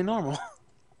mostly normal.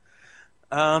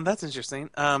 That's interesting.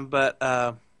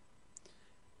 Yeah,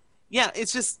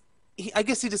 it's just. I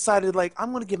guess he decided, like,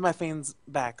 I'm going to give my fans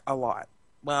back a lot.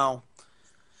 Well,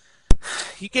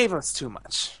 you gave us too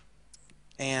much.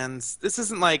 And this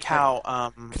isn't like how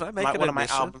Can I make an one of my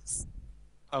admission? albums.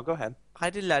 Oh, go ahead.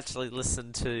 I didn't actually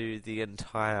listen to the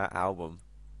entire album.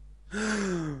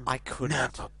 I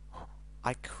couldn't. No.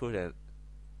 I couldn't.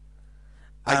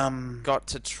 I Um, got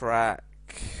to track...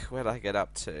 Where did I get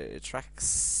up to? Track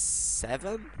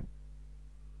 7?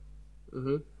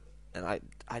 Mm-hmm. And I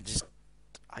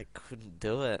couldn't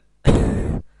do it.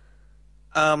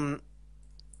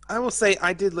 I will say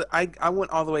I did. I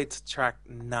went all the way to track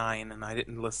 9, and I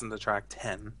didn't listen to track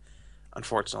 10.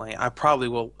 Unfortunately, I probably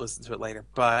will listen to it later.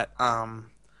 But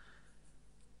I'm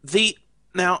gonna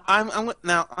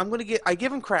get. I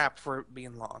give him crap for it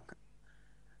being long.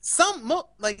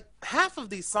 Like half of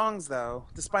these songs, though,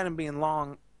 despite them being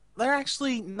long, they're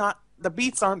actually not. The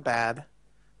beats aren't bad,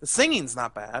 the singing's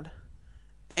not bad,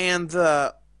 and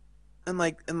the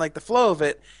flow of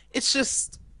it. It's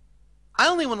just I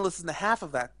only want to listen to half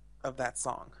of that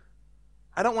song.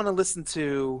 I don't want to listen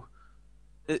to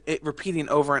it repeating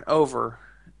over and over.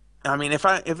 I mean, if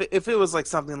it was like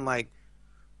something like,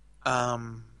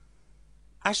 actually,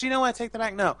 you know what? I take that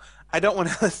back. No, I don't want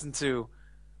to listen to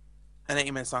an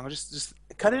 8-minute song. Just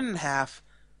cut it in half,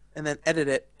 and then edit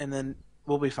it, and then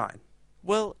we'll be fine.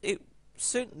 Well,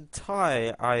 Suit and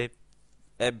Tie, I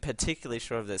am particularly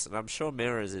sure of this, and I'm sure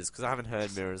Mirrors is, because I haven't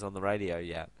heard Mirrors on the radio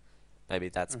yet. Maybe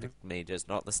that's me just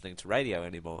not listening to radio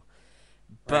anymore.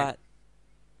 But Right.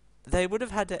 they would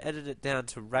have had to edit it down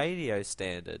to radio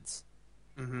standards.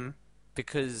 Mm-hmm.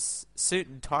 Because Suit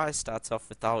and Tie starts off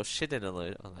with the whole shit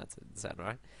interlude. Oh, is that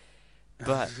right?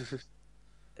 But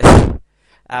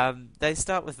they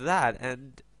start with that,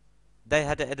 and they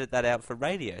had to edit that out for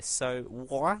radio. So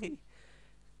why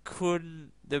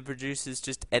couldn't the producers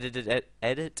just edit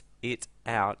it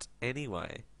out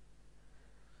anyway?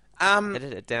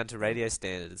 Edit it down to radio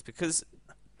standards, because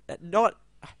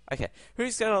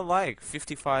who's gonna like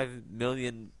 55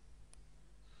 million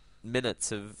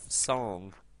minutes of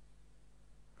song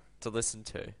to listen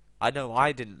to? I know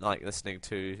I didn't like listening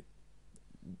to...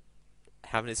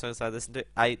 How many songs did I listen to?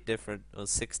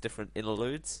 6 different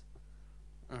interludes.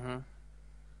 Mm-hmm.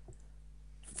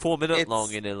 4-minute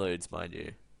long interludes, mind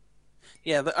you.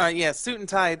 Yeah, Suit and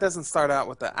Tie, it doesn't start out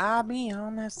with the "I'll be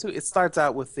on that suit." It starts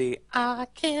out with the "I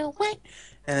can't wait,"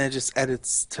 and it just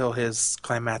edits till his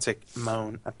climactic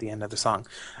moan at the end of the song.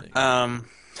 Because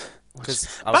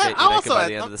I'll get you naked by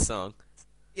the end of the song.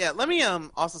 Yeah, let me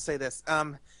also say this.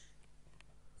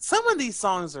 Some of these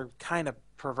songs are kind of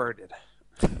perverted.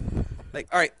 Like,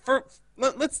 all right,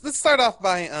 let's start off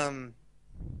by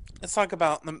let's talk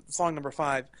about song number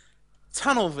 5,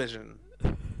 "Tunnel Vision."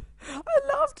 I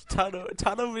loved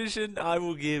Tunnel Vision. I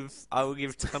will give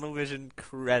Tunnel Vision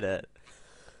credit.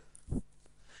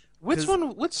 Which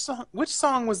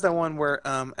song was the one where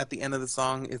at the end of the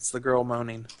song it's the girl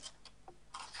moaning?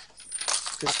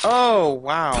 Oh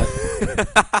wow!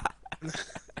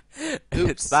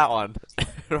 It's that one,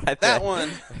 right there. That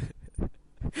one.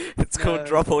 It's called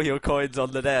 "Drop All Your Coins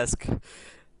on the Desk."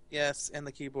 Yes, and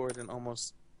the keyboard and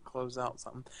almost close out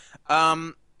something.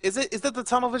 Is it the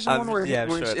Tunnel Vision one where, yeah,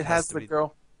 where sure, it has to the be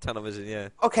girl? Tunnel Vision, yeah.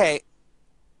 Okay,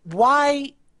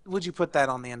 why would you put that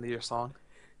on the end of your song?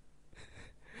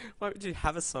 Why would you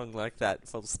have a song like that?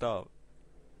 Full stop.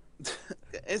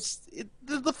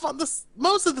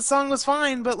 Most of the song was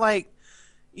fine, but like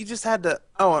you just had to.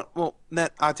 Oh well,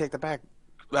 I take that back.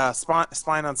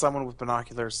 Spying on someone with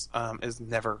binoculars is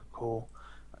never cool.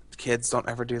 Kids, don't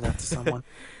ever do that to someone.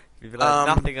 You've learned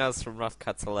nothing else from Rough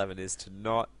Cuts 11 is to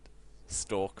not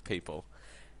stalk people.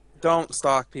 Don't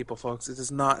stalk people, folks. It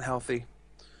is not healthy.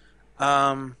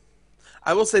 I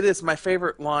will say this: my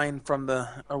favorite line one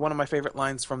of my favorite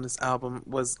lines from this album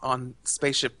was on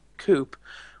Spaceship Coupe,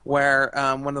 where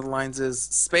one of the lines is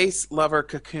 "Space Lover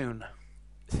Cocoon."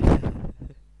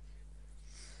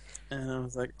 And I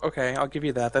was like, okay, I'll give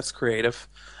you that. That's creative.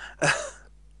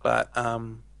 But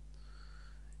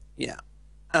yeah.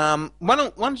 Why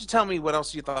don't you tell me what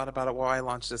else you thought about it while I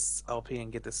launch this LP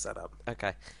and get this set up?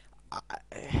 Okay.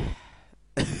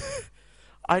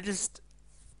 I just...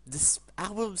 this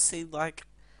album seemed like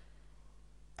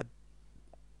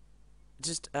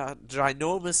just a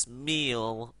ginormous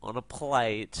meal on a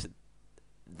plate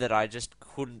that I just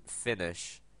couldn't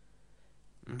finish.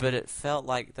 But it felt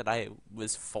like that I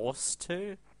was forced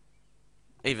to,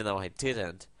 even though I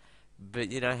didn't.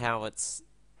 But you know how it's...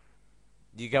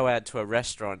 You go out to a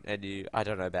restaurant and I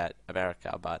don't know about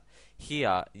America, but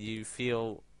here you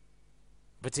feel,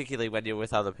 particularly when you're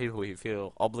with other people, you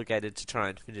feel obligated to try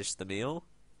and finish the meal.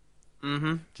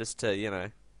 Mm-hmm. Just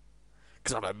to,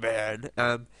 because I'm a man.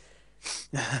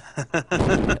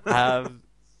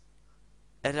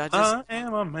 And I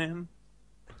am a man.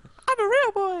 I'm a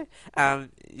real boy.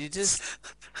 You just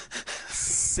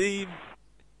seem...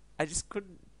 I just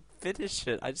couldn't finish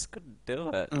it. I just couldn't do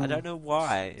it. I don't know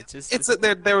why.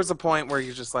 There was a point where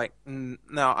you're just like,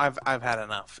 no, I've had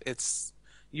enough. Okay,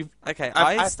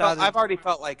 I've already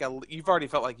felt like you've already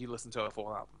felt like you listened to a full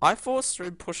album. I forced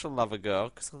through Push a Lover Girl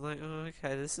because I'm like, oh,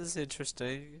 okay, this is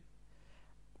interesting.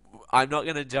 I'm not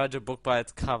going to judge a book by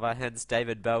its cover, hence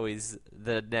David Bowie's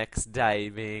The Next Day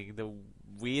being the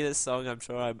weirdest song I'm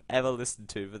sure I've ever listened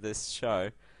to for this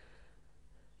show.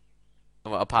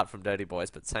 Well, apart from Dirty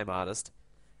Boys, but same artist.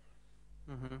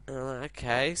 Mm-hmm.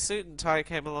 Okay, Suit and Tie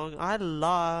came along. I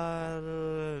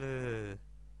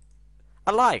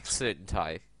like Suit and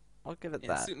Tie. I'll give it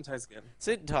that. Suit and Tie's good.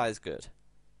 Suit and Tie is good.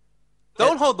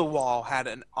 Don't Hold the Wall had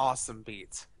an awesome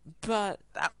beat. But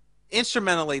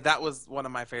instrumentally, that was one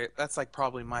of my favorite. That's like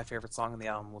probably my favorite song on the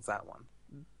album was that one.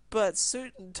 But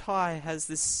Suit and Tie has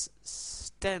this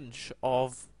stench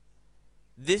of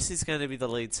this is going to be the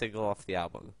lead single off the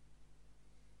album.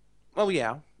 Oh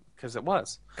yeah, because it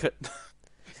was.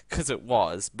 Because it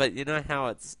was, but you know how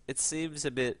it seems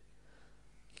a bit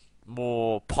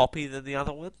more poppy than the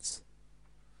other ones?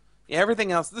 Yeah,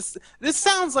 everything else. This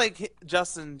sounds like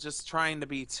Justin just trying to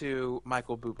be too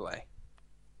Michael Bublé.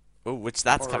 Ooh, which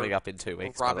that's coming up in 2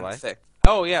 weeks, by the Robin way. Thicke.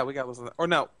 Oh yeah, we got to listen to that. Or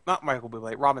no, not Michael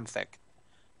Bublé, Robin Thicke.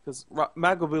 Because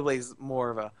Michael Bublé is more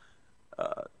of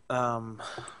a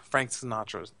Frank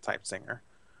Sinatra type singer,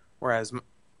 whereas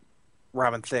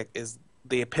Robin Thicke is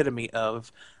the epitome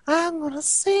of I'm gonna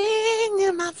sing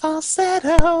in my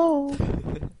falsetto.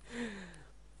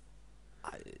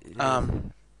 All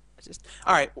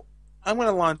right, I'm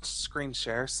gonna launch screen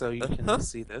share so you can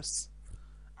see this.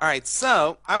 All right,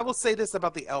 so I will say this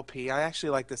about the LP. I actually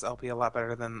like this LP a lot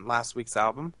better than last week's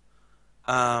album.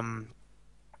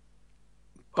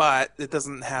 But it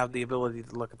doesn't have the ability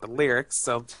to look at the lyrics,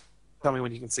 so tell me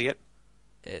when you can see it.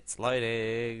 It's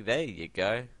loading. There you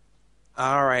go.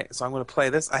 All right, so I'm going to play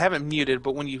this. I haven't muted,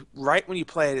 but when you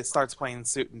play it, it starts playing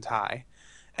Suit and Tie.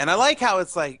 And I like how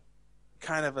it's like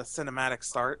kind of a cinematic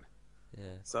start. Yeah.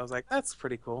 So I was like, that's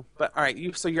pretty cool. But all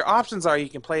right, so your options are you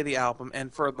can play the album,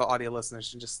 and for the audio listeners,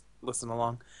 you can just listen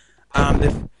along.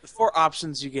 The 4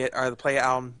 options you get are the play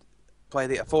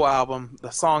the full album,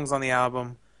 the songs on the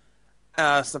album,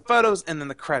 some photos, and then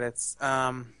the credits.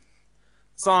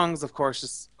 Songs, of course,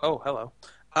 just hello.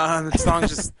 The songs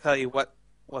just tell you what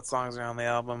songs are on the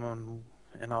album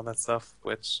and all that stuff,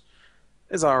 which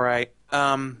is all right.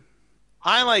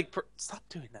 I like stop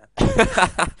doing that.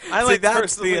 I like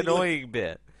that's the annoying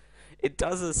bit. It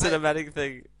does a cinematic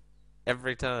thing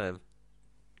every time.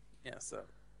 Yeah, so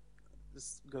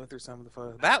just go through some of the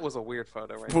photos. That was a weird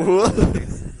photo right there.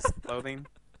 Just loading.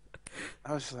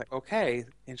 I was just like, okay,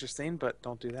 interesting, but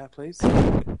don't do that, please.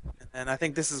 And I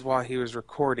think this is while he was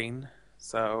recording,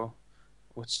 so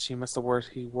which he must have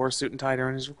he wore a suit and tie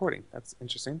during his recording. That's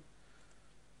interesting.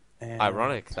 And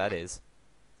ironic, that is.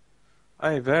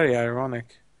 Aye, very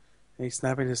ironic. He's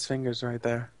snapping his fingers right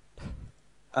there.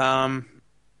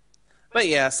 But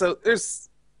yeah, so there's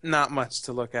not much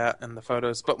to look at in the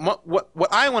photos. But what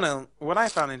I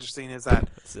found interesting is that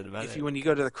when you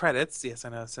go to the credits, yes, I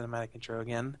know cinematic intro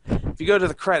again. If you go to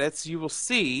the credits, you will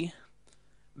see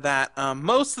that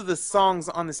most of the songs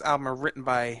on this album are written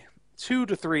by 2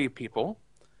 to 3 people.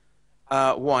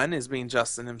 One is being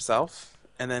Justin himself,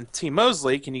 and then T.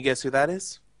 Mosley. Can you guess who that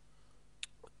is?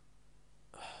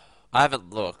 I haven't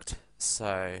looked,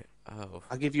 so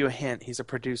I'll give you a hint. He's a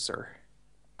producer.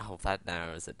 Oh, that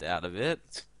narrows it down a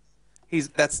bit.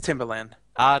 That's Timbaland.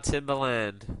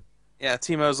 Timbaland. Yeah,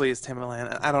 T. Mosley is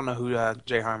Timbaland. I don't know who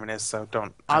Jay Harmon is, so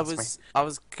don't ask me. I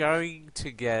was going to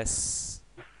guess.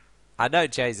 I know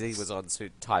Jay-Z was on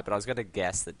Suit and Tie, but I was going to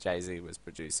guess that Jay-Z was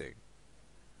producing.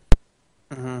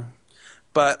 Mm-hmm.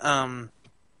 But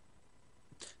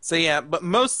so yeah, but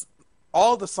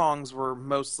all the songs were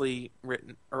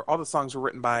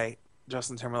written by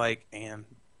Justin Timberlake and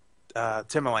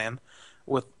Timbaland,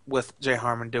 with Jay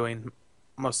Harmon doing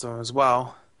most of them as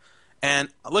well. And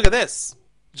look at this.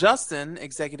 Justin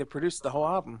executive produced the whole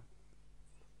album.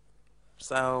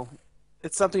 So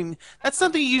it's something that's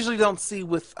something you usually don't see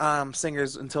with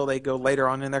singers until they go later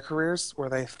on in their careers, where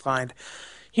they find,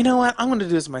 you know what, I'm going to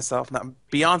do this myself. Now,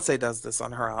 Beyonce does this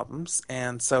on her albums,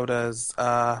 and so does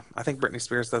I think Britney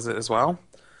Spears does it as well.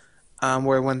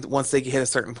 Where once they hit a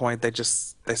certain point,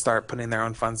 they start putting their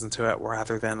own funds into it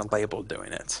rather than a label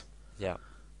doing it. Yeah.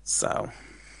 So,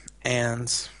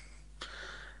 and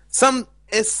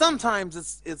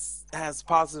sometimes it's has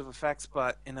positive effects,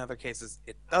 but in other cases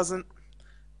it doesn't.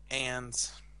 And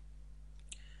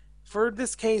for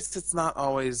this case, it's not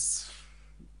always.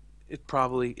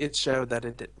 It showed that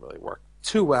it didn't really work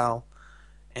too well.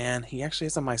 And he actually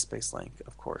has a MySpace link,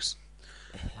 of course.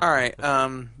 All right,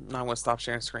 I'm gonna stop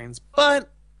sharing screens. But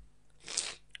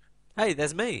Hey,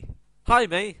 there's me. Hi,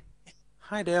 me.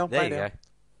 hi, Dale. There Bye, you Dale.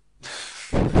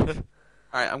 go.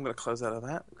 All right, I'm gonna close out of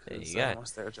that. There you because go. I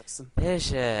almost there, Justin.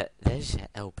 There's your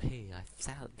LP. I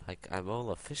sound like I'm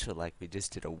all official, like we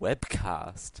just did a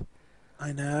webcast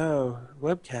I know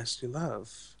webcast you love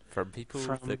from people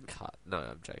From- that cut. No,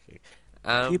 I'm joking.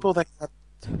 people that cut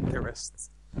their wrists.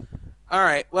 All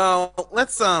right, well,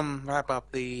 let's wrap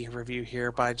up the review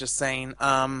here by just saying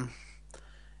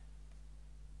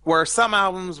where some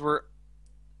albums were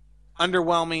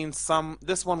underwhelming,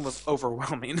 this one was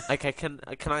overwhelming. Okay, can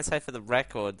I say for the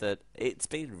record that it's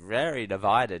been very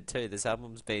divided too. This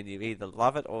album's been you either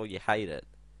love it or you hate it.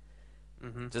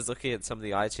 Mm-hmm. Just looking at some of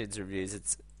the iTunes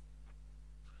reviews,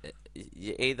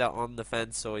 you're either on the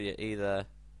fence or you hate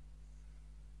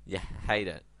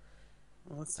it.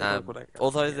 Well, let's take a look what I got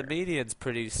Although here. the median's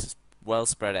pretty well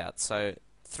spread out, so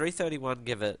 331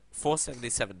 give it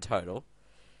 477 total.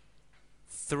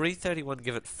 331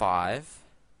 give it 5.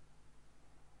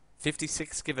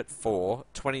 56 give it 4.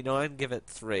 29 give it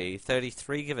 3.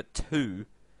 33 give it 2.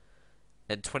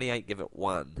 And 28 give it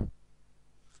 1.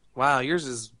 Wow, yours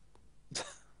is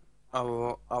a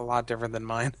lot different than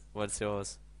mine. What's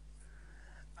yours?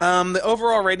 The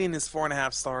overall rating is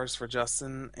 4.5 stars for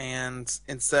Justin, and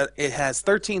instead it has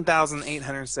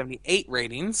 13,878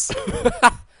 ratings.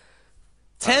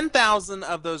 10,000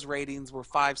 of those ratings were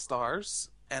 5 stars,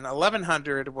 and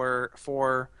 1,100 were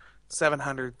 4,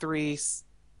 703,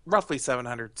 roughly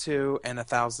 702, and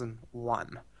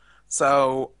 1,001.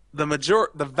 So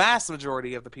the vast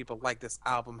majority of the people like this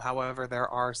album. However, there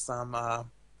are some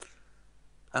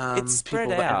It's spread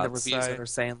people in the out, reviews so- that are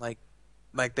saying like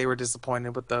they were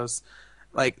disappointed with those.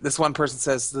 Like this one person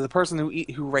says, the person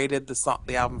who rated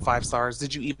the album 5 stars,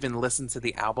 did you even listen to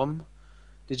the album?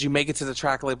 Did you make it to the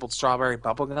track labeled Strawberry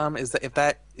Bubblegum? If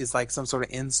that is like some sort of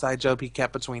inside joke he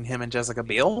kept between him and Jessica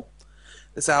Biel?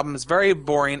 This album is very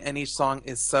boring, and each song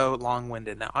is so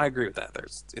long-winded. Now, I agree with that.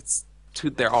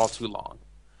 They're all too long.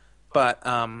 But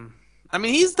I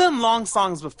mean, he's done long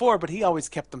songs before, but he always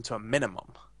kept them to a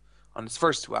minimum on his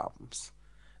first 2 albums.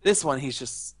 This one, he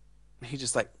just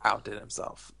like outdid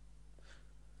himself.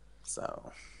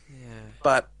 So, Yeah.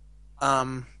 but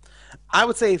I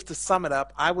would say, to sum it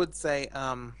up, I would say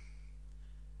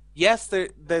yes,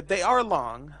 they are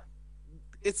long.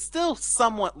 It's still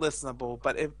somewhat listenable,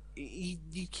 but if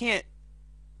you can't,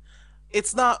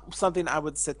 it's not something I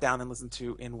would sit down and listen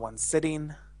to in one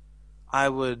sitting. I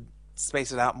would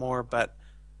space it out more, but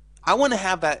I want to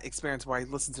have that experience where I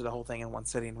listen to the whole thing in one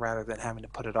sitting rather than having to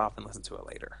put it off and listen to it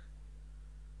later.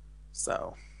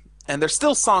 So, and there's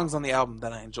still songs on the album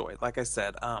that I enjoyed. Like I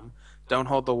said, Don't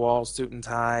Hold the Wall, Suit and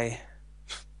Tie,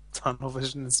 Tunnel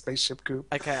Vision, and Spaceship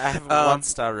Coupe. Okay, I have a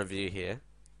 1-star review here.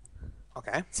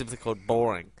 Okay. Simply called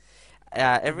boring.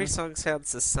 Every song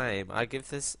sounds the same. I gave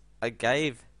this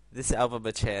album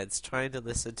a chance, trying to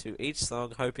listen to each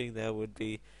song, hoping there would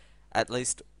be at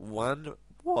least one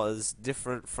was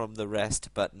different from the rest,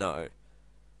 but no.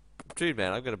 Dude,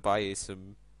 man, I'm gonna buy you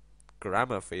some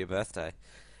grammar for your birthday.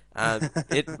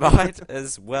 It might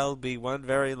as well be one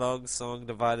very long song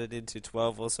divided into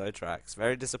 12 or so tracks.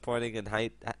 Very disappointing, and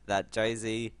hate that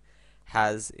Jay-Z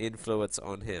has influence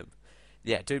on him.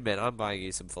 Yeah, dude, man, I'm buying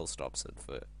you some full stops and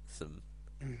for some.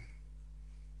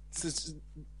 Just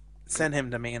send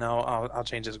him to me, and I'll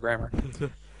change his grammar.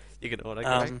 You can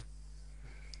autocorrect.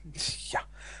 Yeah.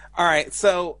 All right.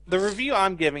 So the review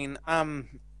I'm giving, I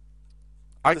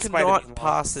despite it cannot being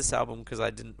pass long. this album because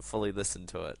I didn't fully listen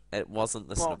to it. It wasn't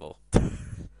listenable.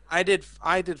 I did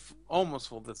almost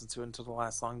full listen to it until the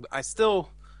last song, but I still,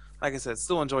 like I said,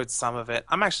 still enjoyed some of it.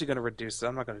 I'm actually going to reduce it.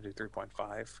 I'm not going to do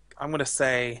 3.5. I'm going to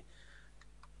say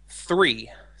 3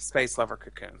 Space Lover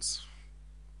Cocoons.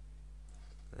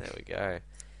 There we go.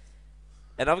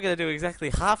 And I'm going to do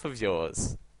exactly half of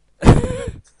yours.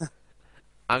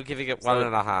 I'm giving it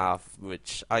 1.5,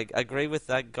 which I agree with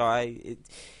that guy.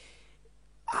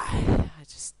 I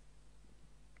just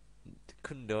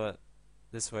couldn't do it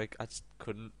this week. I just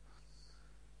couldn't.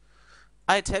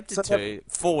 I attempted to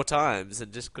 4 times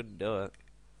and just couldn't do it.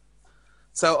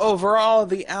 So overall,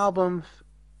 the album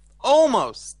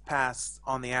almost passed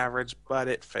on the average, but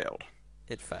it failed.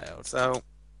 It failed. So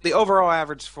the overall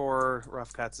average for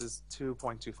Rough Cuts is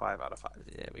 2.25 out of 5.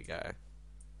 There we go.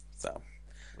 So,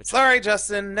 sorry,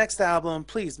 Justin. Next album,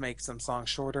 please make some songs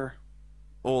shorter.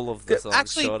 All of the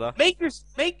songs shorter.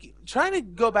 Try to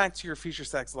go back to your Future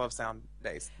Sex Love Sound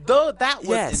days. Though that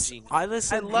was ingenious. I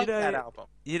listened. I love that album.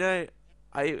 You know,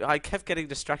 I kept getting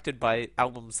distracted by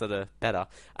albums that are better,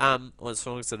 or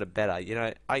songs that are better. You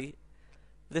know, I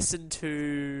listened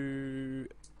to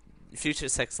Future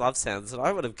Sex Love Sounds, and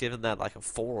I would have given that like a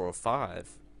 4 or 5.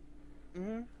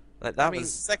 Mm-hmm. Like that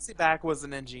was "Sexy Back" was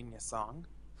an ingenious song.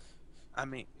 I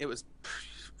mean, it was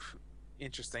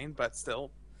interesting, but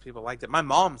still, people liked it. My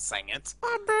mom sang it.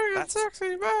 I'm bringing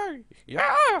sexy back.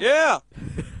 Yeah, yeah.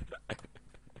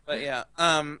 But yeah,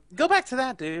 go back to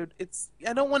that, dude.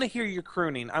 I don't want to hear you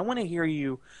crooning. I want to hear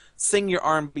you sing your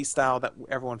R&B style that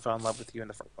everyone fell in love with you in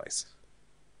the first place,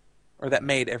 or that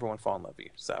made everyone fall in love with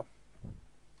you. So,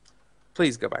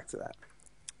 please go back to that.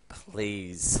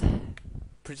 Please,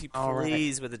 pretty Right.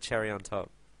 please with a cherry on top.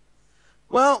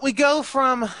 Well, we go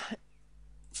from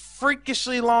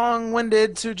freakishly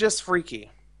long-winded to just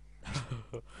freaky.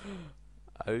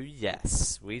 Oh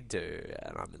yes, we do,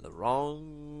 and I'm in the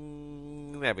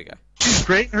wrong. There we go. She's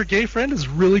great, and her gay friend is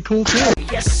really cool too.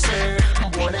 Yes, sir,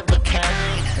 I'm one of a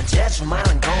kind. And judge from mine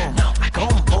and gone.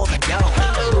 Gone, both and gone.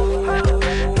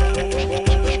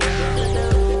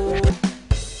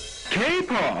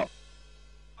 K-pop.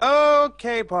 Oh,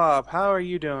 K-pop, how are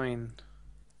you doing?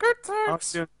 Good How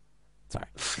thanks. you doing? Sorry.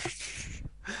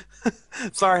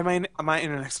 Sorry, my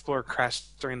Internet Explorer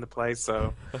crashed during the play,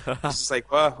 so it's just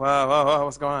like, whoa,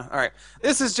 what's going on? All right,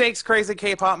 this is Jake's Crazy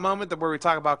K-pop Moment, where we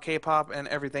talk about K-pop and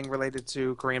everything related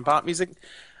to Korean pop music.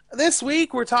 This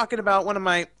week, we're talking about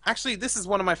this is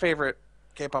one of my favorite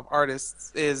K-pop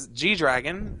artists, is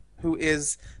G-Dragon, who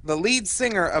is the lead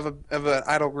singer of an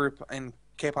idol group in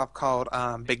K-pop called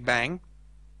Big Bang,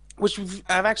 which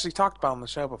I've actually talked about on the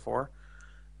show before.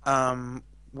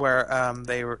 Where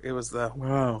it was the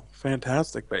wow,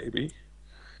 fantastic baby.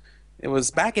 It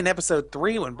was back in episode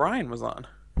 3 when Brian was on.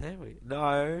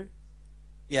 No,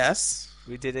 Yes.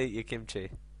 we did eat your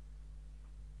kimchi.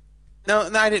 No,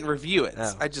 I didn't review it.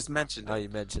 Oh. I just mentioned it. Oh, you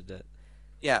mentioned it.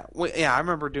 Yeah, I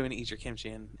remember doing Eat Your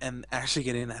Kimchi and actually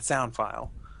getting that sound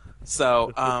file.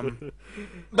 So,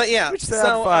 but yeah. Which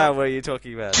sound file were you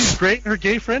talking about? She's great, and her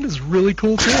gay friend is really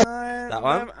cool too. That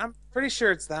one? I'm pretty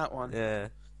sure it's that one. Yeah.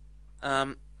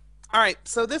 All right.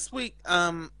 So this week,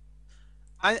 so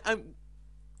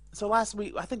last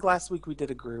week, I think last week we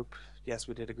did a group. Yes,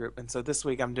 we did a group, and so this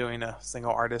week I'm doing a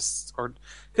single artist,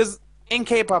 because in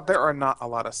K-pop there are not a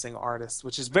lot of single artists,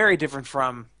 which is very different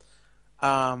from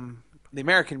the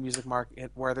American music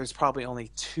market, where there's probably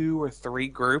only 2 or 3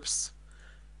 groups,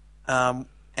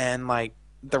 and like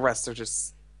the rest are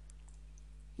just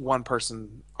one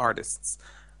person artists.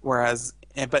 Whereas,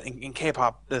 but in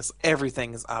K-pop,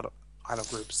 everything is out of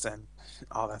groups and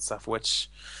all that stuff, which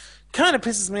kind of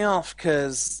pisses me off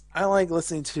because I like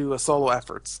listening to solo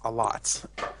efforts a lot.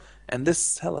 And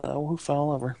who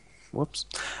fell over? Whoops.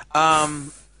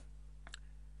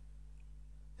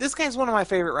 This guy's one of my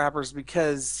favorite rappers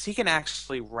because he can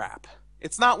actually rap.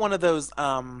 It's not one of those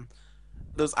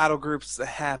idol groups that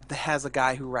has a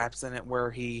guy who raps in it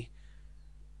where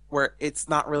it's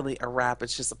not really a rap,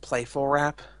 it's just a playful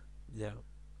rap. Yeah.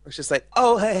 It's just like,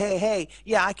 oh, hey,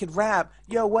 yeah, I can rap.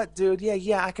 Yo, what, dude?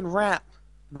 Yeah, I can rap.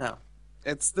 No.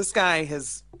 This guy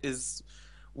is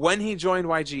when he joined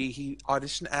YG, he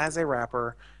auditioned as a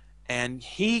rapper, and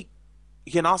he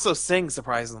can also sing,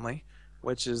 surprisingly,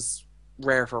 which is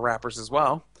rare for rappers as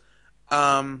well.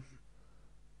 And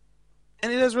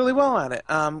he does really well at it.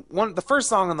 The first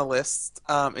song on the list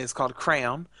is called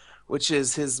Crayon, which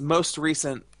is his most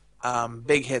recent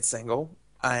big hit single,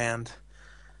 and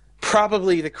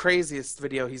probably the craziest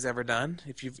video he's ever done.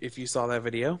 If you saw that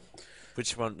video,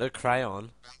 Which one? The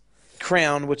crayon.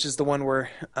 Crayon, which is the one where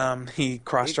he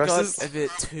cross dresses. It got a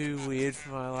bit too weird for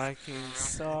my liking.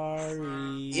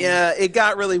 Sorry. Yeah, it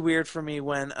got really weird for me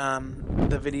when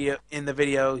the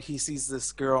video he sees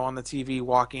this girl on the TV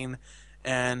walking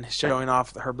and showing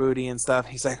off her booty and stuff.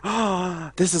 He's like,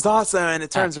 "Oh, this is awesome!" And it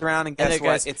turns around and guess it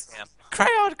what? goes, It's him.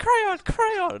 Crayon.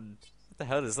 What the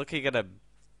hell is looking at a?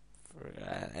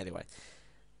 Anyway,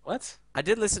 What? I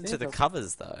did listen to Yeah, the that's-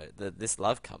 covers though. This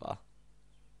love cover.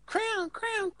 Crayon.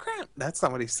 That's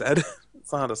not what he said.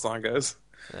 That's not how the song goes.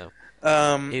 No.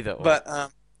 Either way.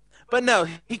 But no,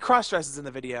 he cross dresses in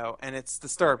the video, and it's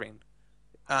disturbing.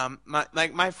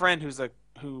 My friend who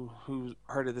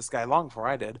heard of this guy long before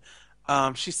I did,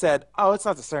 she said, "Oh, it's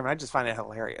not disturbing. I just find it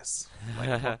hilarious."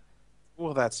 I'm like,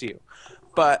 well, that's you.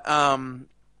 But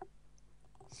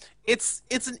it's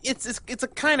a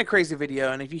kind of crazy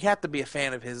video, and if you have to be a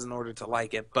fan of his in order to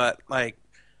like it, but like,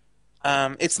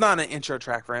 it's not an intro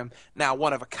track for him. Now,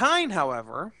 One of a Kind,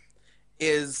 however,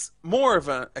 is more of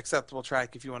an acceptable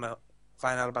track if you want to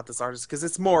find out about this artist, because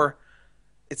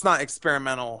it's not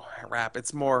experimental rap.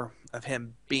 It's more of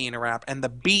him being a rap, and the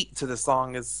beat to the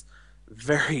song is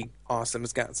very awesome.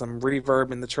 It's got some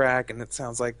reverb in the track, and it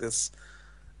sounds like this.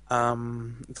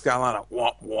 It's got a lot of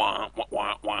wah wah wah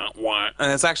wah wah wah,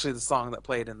 and it's actually the song that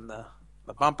played in the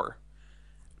bumper,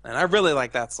 and I really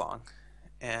like that song,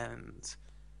 and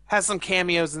has some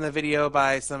cameos in the video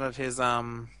by some of his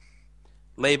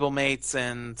label mates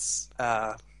and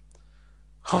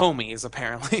homies,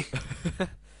 apparently.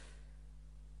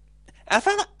 I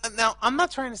found now I'm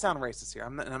not trying to sound racist here.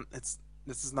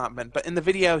 This is not meant, but in the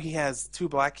video he has 2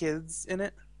 black kids in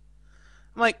it.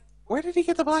 I'm like, where did he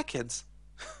get the black kids?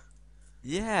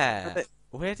 Yeah.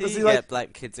 Where do does you he get like-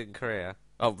 black kids in Korea?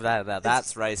 Oh,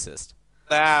 that's racist.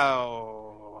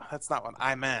 Oh, that's not what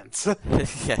I meant.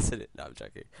 Yes, it is. No, I'm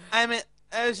joking. I meant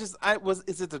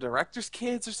is it the director's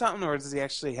kids or something, or does he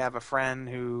actually have a friend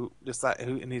who decided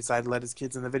to let his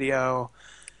kids in the video?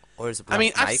 Or is it I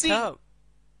mean, makeup?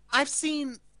 I've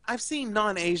seen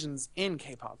non-Asians in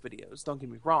K-pop videos. Don't get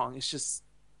me wrong. It's just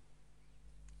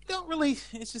you don't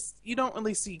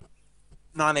really see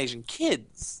non-Asian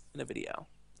kids in a video.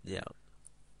 Yeah.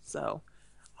 So,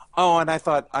 and I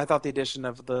thought the addition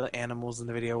of the animals in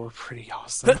the video were pretty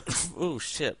awesome. Oh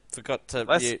shit! Forgot to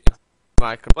Bless mute you.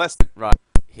 microphone Bless right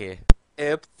here.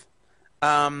 Yep.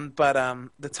 But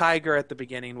the tiger at the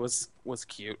beginning was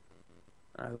cute.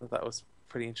 I thought that was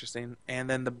pretty interesting, and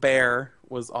then the bear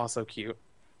was also cute.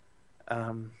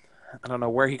 I don't know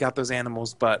where he got those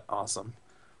animals, but awesome.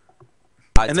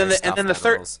 And then the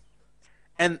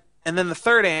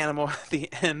third animal at the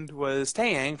end was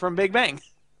Taeyang from Big Bang,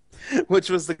 which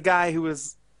was the guy who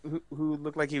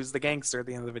looked like he was the gangster at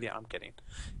the end of the video. I'm kidding.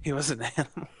 He was an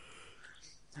animal.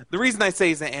 The reason I say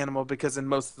he's an animal because in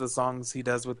most of the songs he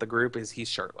does with the group is he's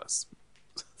shirtless.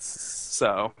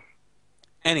 So,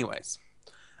 anyways,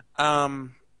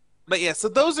 but yeah, so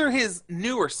those are his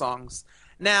newer songs.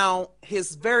 Now,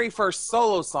 his very first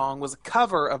solo song was a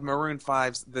cover of Maroon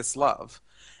 5's "This Love."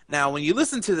 Now, when you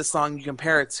listen to the song, you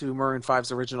compare it to Maroon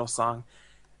 5's original song.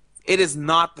 It is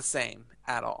not the same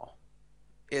at all.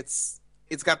 It's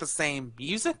got the same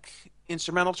music,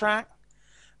 instrumental track,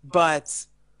 but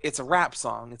it's a rap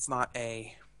song. It's not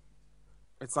a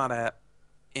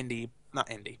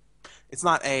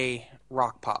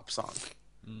rock pop song.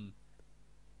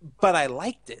 But I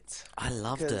liked it. I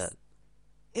loved it.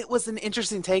 It was an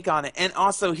interesting take on it, and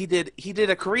also he did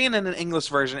a Korean and an English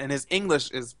version, and his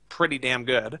English is pretty damn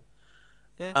good.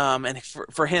 Yeah. And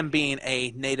for him being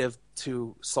a native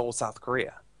to Seoul, South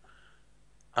Korea,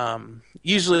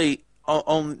 usually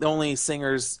the only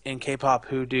singers in K-pop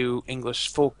who do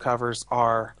English full covers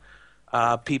are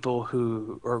people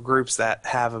or groups that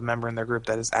have a member in their group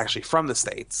that is actually from the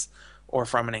States or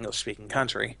from an English-speaking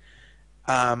country.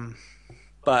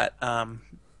 But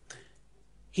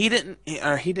he didn't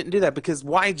do that because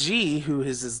YG, who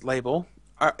is his label,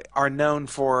 are known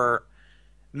for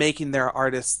making their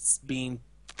artists being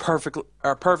perfect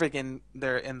in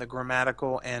the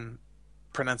grammatical and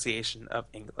pronunciation of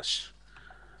English,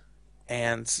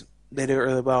 and they do it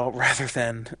really well. Rather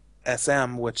than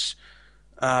SM, which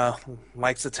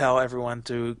likes to tell everyone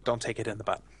to don't take it in the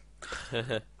butt.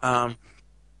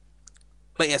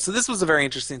 But yeah, so this was a very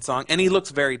interesting song, and he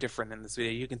looks very different in this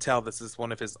video. You can tell this is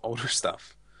one of his older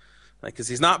stuff, like because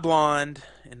he's not blonde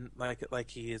and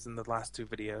like he is in the last 2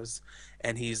 videos,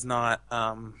 and he's not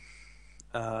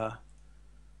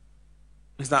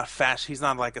fashion. He's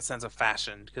not like a sense of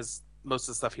fashion because most of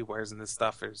the stuff he wears in this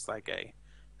stuff is like a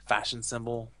fashion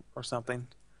symbol or something.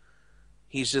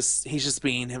 He's just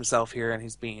being himself here, and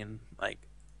he's being like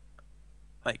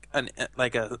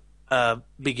a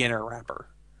beginner rapper.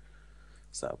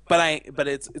 So, but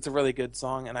it's a really good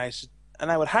song, and I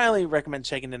would highly recommend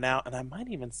checking it out, and I might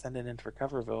even send it in for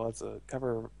Coverville as a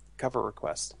cover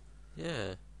request.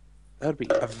 Yeah. That would be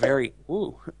a very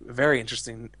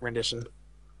interesting rendition.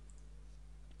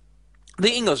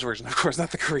 The English version, of course,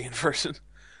 not the Korean version.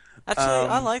 Actually,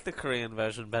 I like the Korean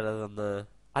version better than the.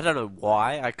 I don't know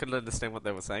why. I couldn't understand what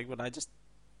they were saying, but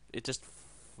it just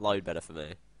flowed better for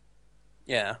me.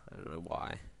 Yeah. I don't know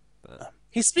why. But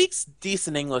He speaks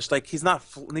decent English. Like he's not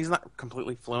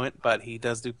completely fluent, but he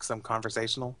does do some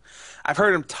conversational. I've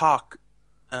heard him talk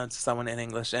to someone in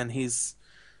English, and he has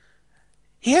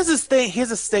this thing. He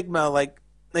has a stigma like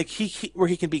he where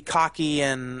he can be cocky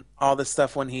and all this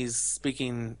stuff when he's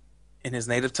speaking in his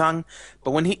native tongue,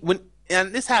 but when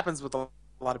and this happens with a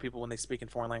lot of people when they speak in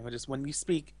foreign languages. When you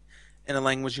speak in a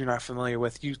language you're not familiar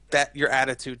with, your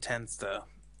attitude tends to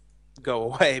go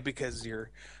away because you're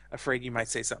afraid you might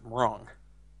say something wrong.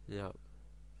 yeah,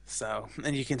 So,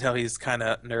 and you can tell he's kind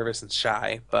of nervous and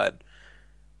shy, but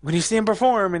when you see him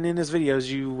perform and in his videos,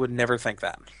 you would never think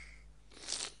that.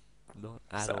 not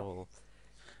at So. all.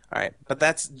 All right, but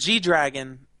that's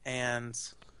G-Dragon, and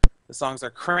the songs are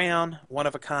Crayon, One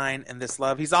of a Kind, and This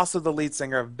Love. He's also the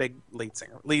leader of Big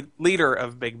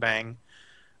Bang,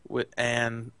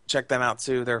 and check them out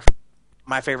too.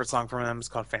 My favorite song from them is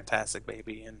called Fantastic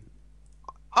Baby, and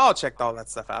I'll check all that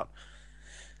stuff out.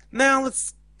 Now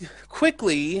let's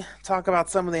quickly talk about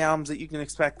some of the albums that you can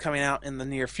expect coming out in the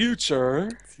near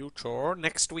future. Future.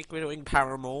 Next week we're doing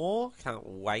Paramore. Can't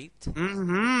wait.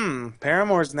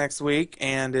 Paramore's next week,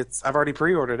 and I've already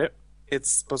pre-ordered it.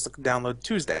 It's supposed to download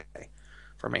Tuesday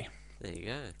for me. There you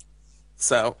go.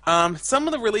 So, some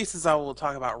of the releases I will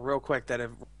talk about real quick that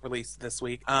have released this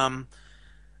week.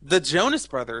 The Jonas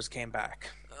Brothers came back.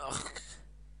 Ugh.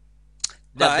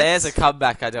 Now there's a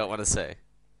comeback I don't want to see.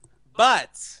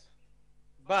 But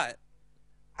I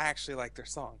actually like their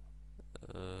song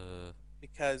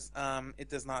because it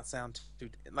does not sound too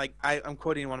like I'm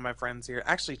quoting one of my friends here.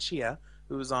 Actually, Chia,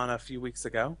 who was on a few weeks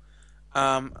ago.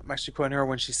 I'm actually quoting her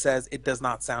when she says it does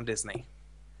not sound Disney.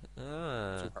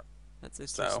 That's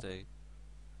interesting.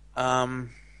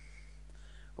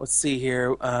 Let's see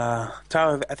here.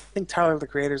 Tyler, I think Tyler the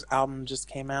Creator's album just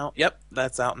came out. Yep,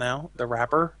 that's out now. The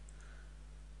rapper.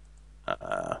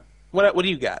 What do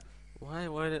you got? Why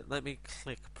won't it let me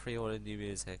click pre-order new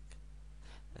music?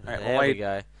 All right, There we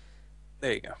go.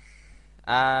 There you go.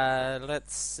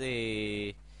 Let's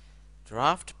see.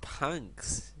 Draft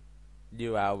Punk's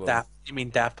new album. You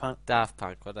mean Daft Punk? Daft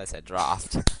Punk. What did I say?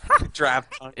 Draft.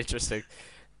 Draft Punk. Interesting.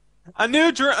 A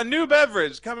new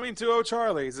beverage coming to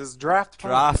O'Charlie's is Draft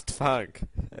Punk. Draft Punk.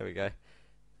 There we go.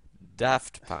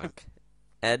 Daft Punk.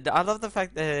 And I love the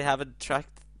fact that they haven't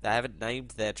named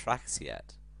their tracks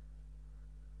yet.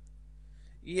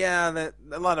 Yeah,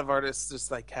 a lot of artists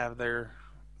just like have their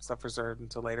stuff reserved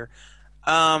until later.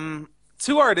 One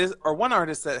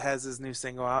artist that has his new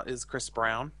single out is Chris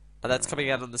Brown. And that's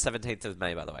coming out on the 17th of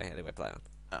May, by the way. Anyway, play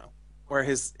on. Where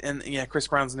Chris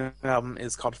Brown's new album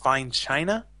is called Fine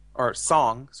China, or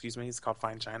song, excuse me, it's called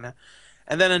Fine China.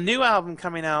 And then a new album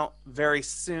coming out very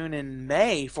soon in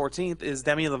May 14th is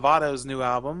Demi Lovato's new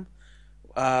album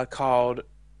called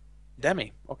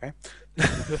Demi. Okay.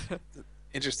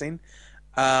 Interesting.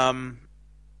 And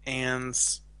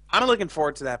I'm looking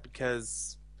forward to that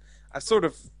because I've sort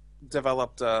of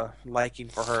developed a liking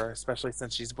for her, especially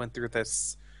since she's went through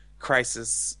this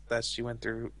crisis that she went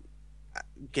through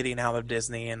getting out of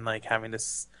Disney and like having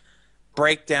this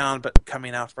breakdown, but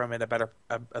coming out from it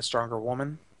a stronger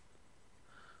woman.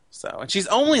 So, and she's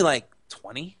only like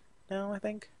 20 now, I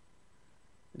think.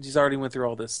 And she's already went through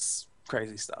all this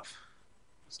crazy stuff.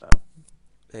 So,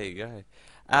 there you go.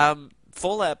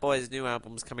 Fall Out Boy's new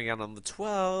album's coming out on the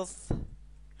 12th.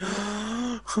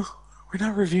 we're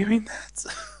not reviewing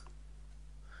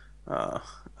that.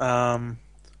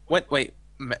 Wait,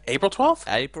 April 12th?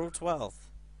 April 12th.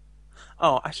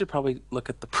 Oh, I should probably look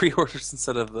at the pre-orders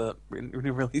instead of the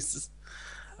new releases.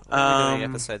 We're doing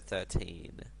episode 13.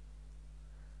 You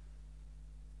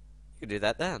can do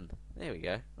that then. There we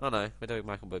go. Oh no, we're doing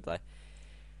Michael Bublé.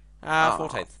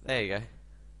 14th. There you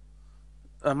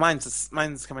go.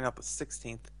 Mine's coming out the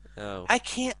 16th. Oh.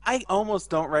 I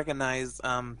almost don't recognize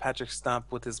Patrick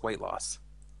Stump with his weight loss.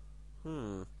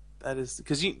 That is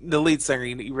because the lead singer,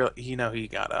 you know he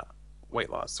got a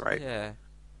weight loss, right? Yeah.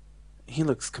 He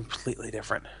looks completely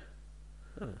different.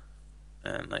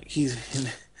 And like he's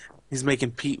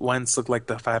making Pete Wentz look like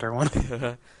the fatter one.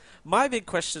 My big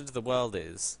question to the world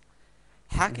is,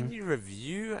 how can you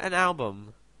review an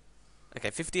album? Okay,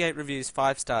 58 reviews,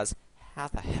 5 stars. How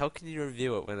the hell can you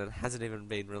review it when it hasn't even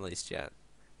been released yet?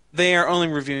 They are only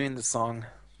reviewing the song.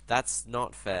 That's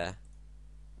not fair.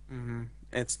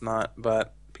 It's not,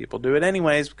 but people do it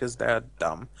anyways because they're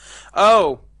dumb.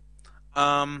 Oh,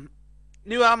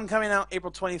 new album coming out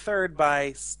April 23rd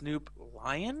by Snoop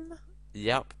Lion.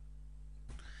 Yep.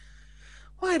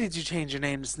 Why did you change your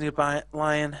name to Snoop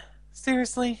Lion?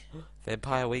 Seriously?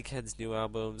 Vampire Weekend's new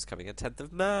album's coming on 10th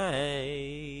of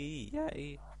May.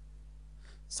 Yay.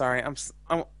 Sorry,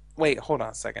 wait, hold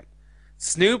on a second.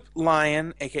 Snoop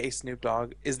Lion, aka Snoop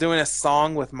Dogg, is doing a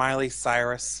song with Miley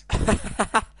Cyrus.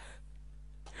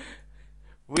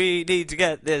 We need to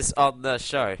get this on the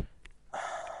show.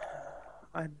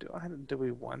 Do we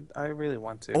want? I really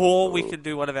want to. Or we can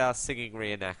do one of our singing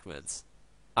reenactments.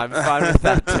 I'm fine with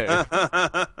that too.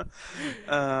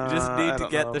 We just need to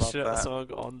get the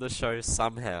song on the show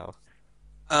somehow.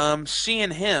 She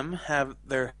and Him have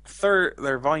their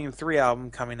Volume 3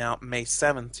 album coming out May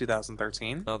 7th,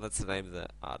 2013. Oh, that's the name of the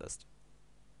artist.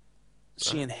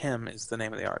 She and Him is the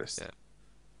name of the artist. Yeah.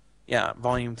 Yeah,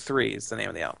 Volume 3 is the name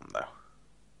of the album, though.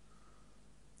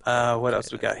 What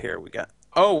else we got here? We got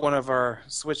one of our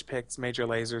Switch picks, Major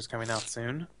Lasers, coming out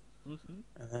soon. Mm-hmm.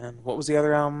 And then what was the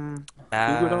other album?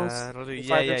 Yes.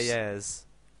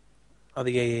 Oh,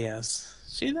 the Yes.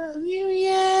 She loves you,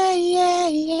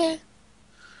 yeah.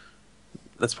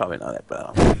 That's probably not it,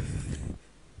 but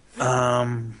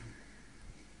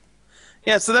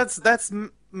yeah. So that's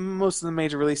most of the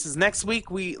major releases. Next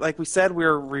week, like we said,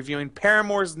 we're reviewing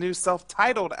Paramore's new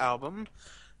self-titled album,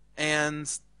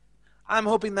 and I'm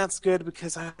hoping that's good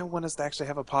because I want us to actually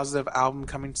have a positive album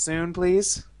coming soon,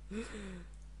 please.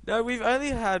 No, we've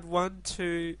only had 4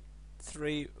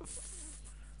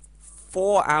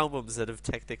 albums that have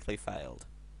technically failed.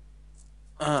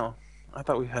 Oh, I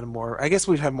thought we had more. I guess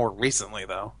we've had more recently,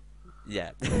 though.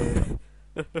 Yeah.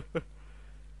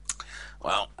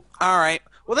 Well, all right.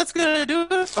 Well, that's gonna do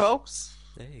it, folks.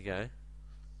 There you go.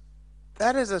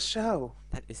 That is a show.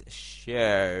 That is a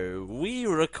show. We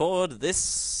record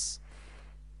this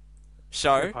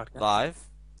show live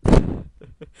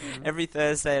every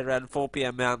Thursday around 4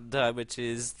 p.m. Mountain Time, which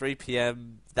is 3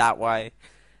 p.m. that way,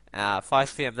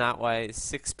 5 p.m. that way,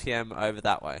 6 p.m. over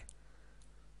that way.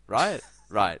 Right?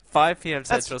 Right. 5 p.m.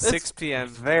 Central, 6 p.m.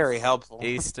 Very helpful.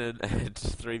 Eastern, and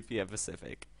 3 p.m.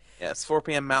 Pacific. Yes, 4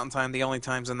 p.m. Mountain Time, the only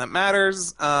time zone that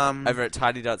matters. Over at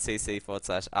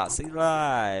tiny.cc/RC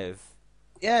Live.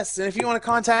 Yes, and if you want to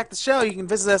contact the show, you can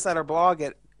visit us at our blog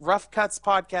at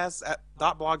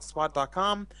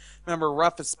roughcutspodcast.blogspot.com. Remember,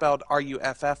 Ruff is spelled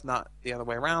R-U-F-F, not the other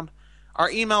way around.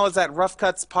 Our email is at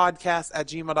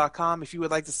roughcutspodcast@gmail.com. If you would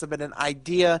like to submit an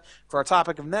idea for a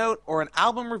topic of note or an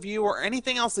album review or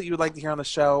anything else that you would like to hear on the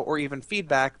show or even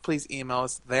feedback, please email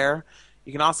us there.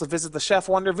 You can also visit the Chef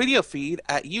Wonder video feed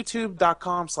at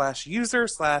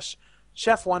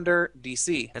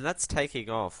youtube.com/user/ChefWonderDC. And that's taking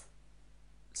off.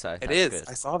 So It is. good.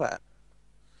 I saw that.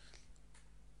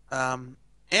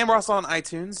 And we're also on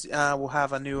iTunes. We'll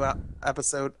have a new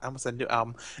episode. I almost said new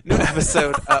album. New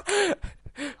episode up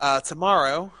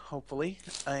tomorrow, hopefully.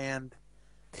 And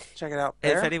check it out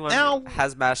there. If anyone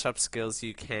has mashup skills,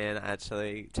 you can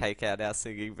actually take out our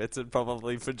singing bits and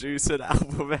probably produce an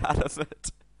album out of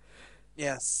it.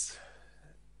 Yes.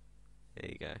 There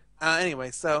you go.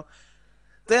 Anyway, so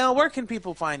Dale, where can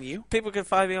people find you? People can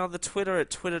find me on the Twitter at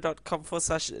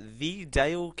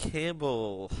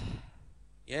twitter.com/TheDaleCampbell.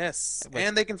 Yes.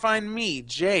 And they can find me,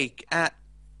 Jake, at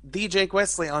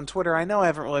TheJakeWesley on Twitter. I know I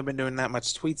haven't really been doing that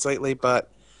much tweets lately,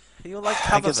 but you're like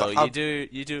Coverville.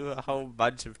 You do a whole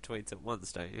bunch of tweets at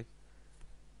once, don't you?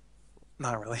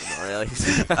 Not really. Not really.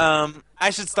 I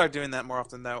should start doing that more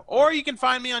often, though. Or you can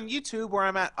find me on YouTube, where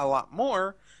I'm at a lot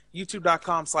more.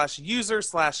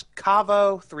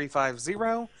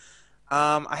 YouTube.com/user/Cavo350.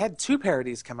 I had 2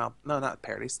 parodies come out. No, not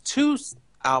parodies. 2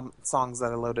 album songs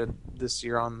that I loaded this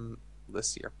year.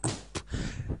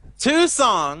 2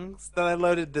 songs that I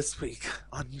loaded this week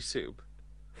on YouTube.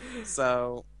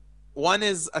 So, one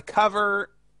is a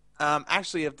cover,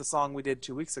 actually, of the song we did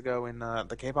 2 weeks ago in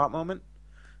the K-pop moment.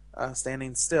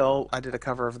 Standing Still, I did a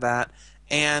cover of that.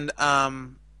 And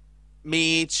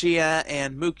me, Chia,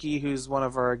 and Mookie, who's one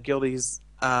of our guildies,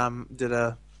 did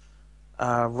a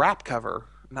rap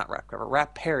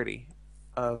parody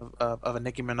of a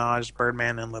Nicki Minaj,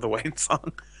 Birdman, and Lil Wayne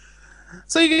song.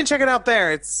 So you can check it out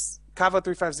there. It's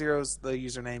Cavo350 is the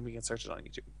username. You can search it on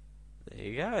YouTube. There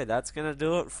you go. That's going to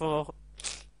do it for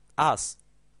us.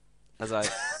 That's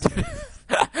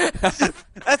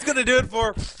going to do it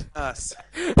for us.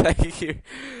 Thank you.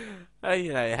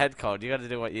 Head cold. You got to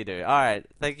do what you do. All right.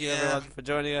 Thank you, everyone, for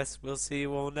joining us. We'll see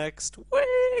you all next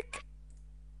week.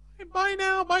 Bye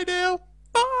now. Bye, Dale.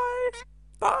 Bye.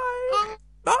 Bye.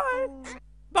 Bye.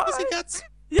 Bye. Pussycats.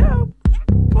 Yeah.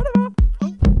 Whatever.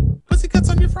 Pussycats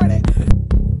on your Friday.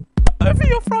 Over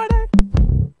your Friday.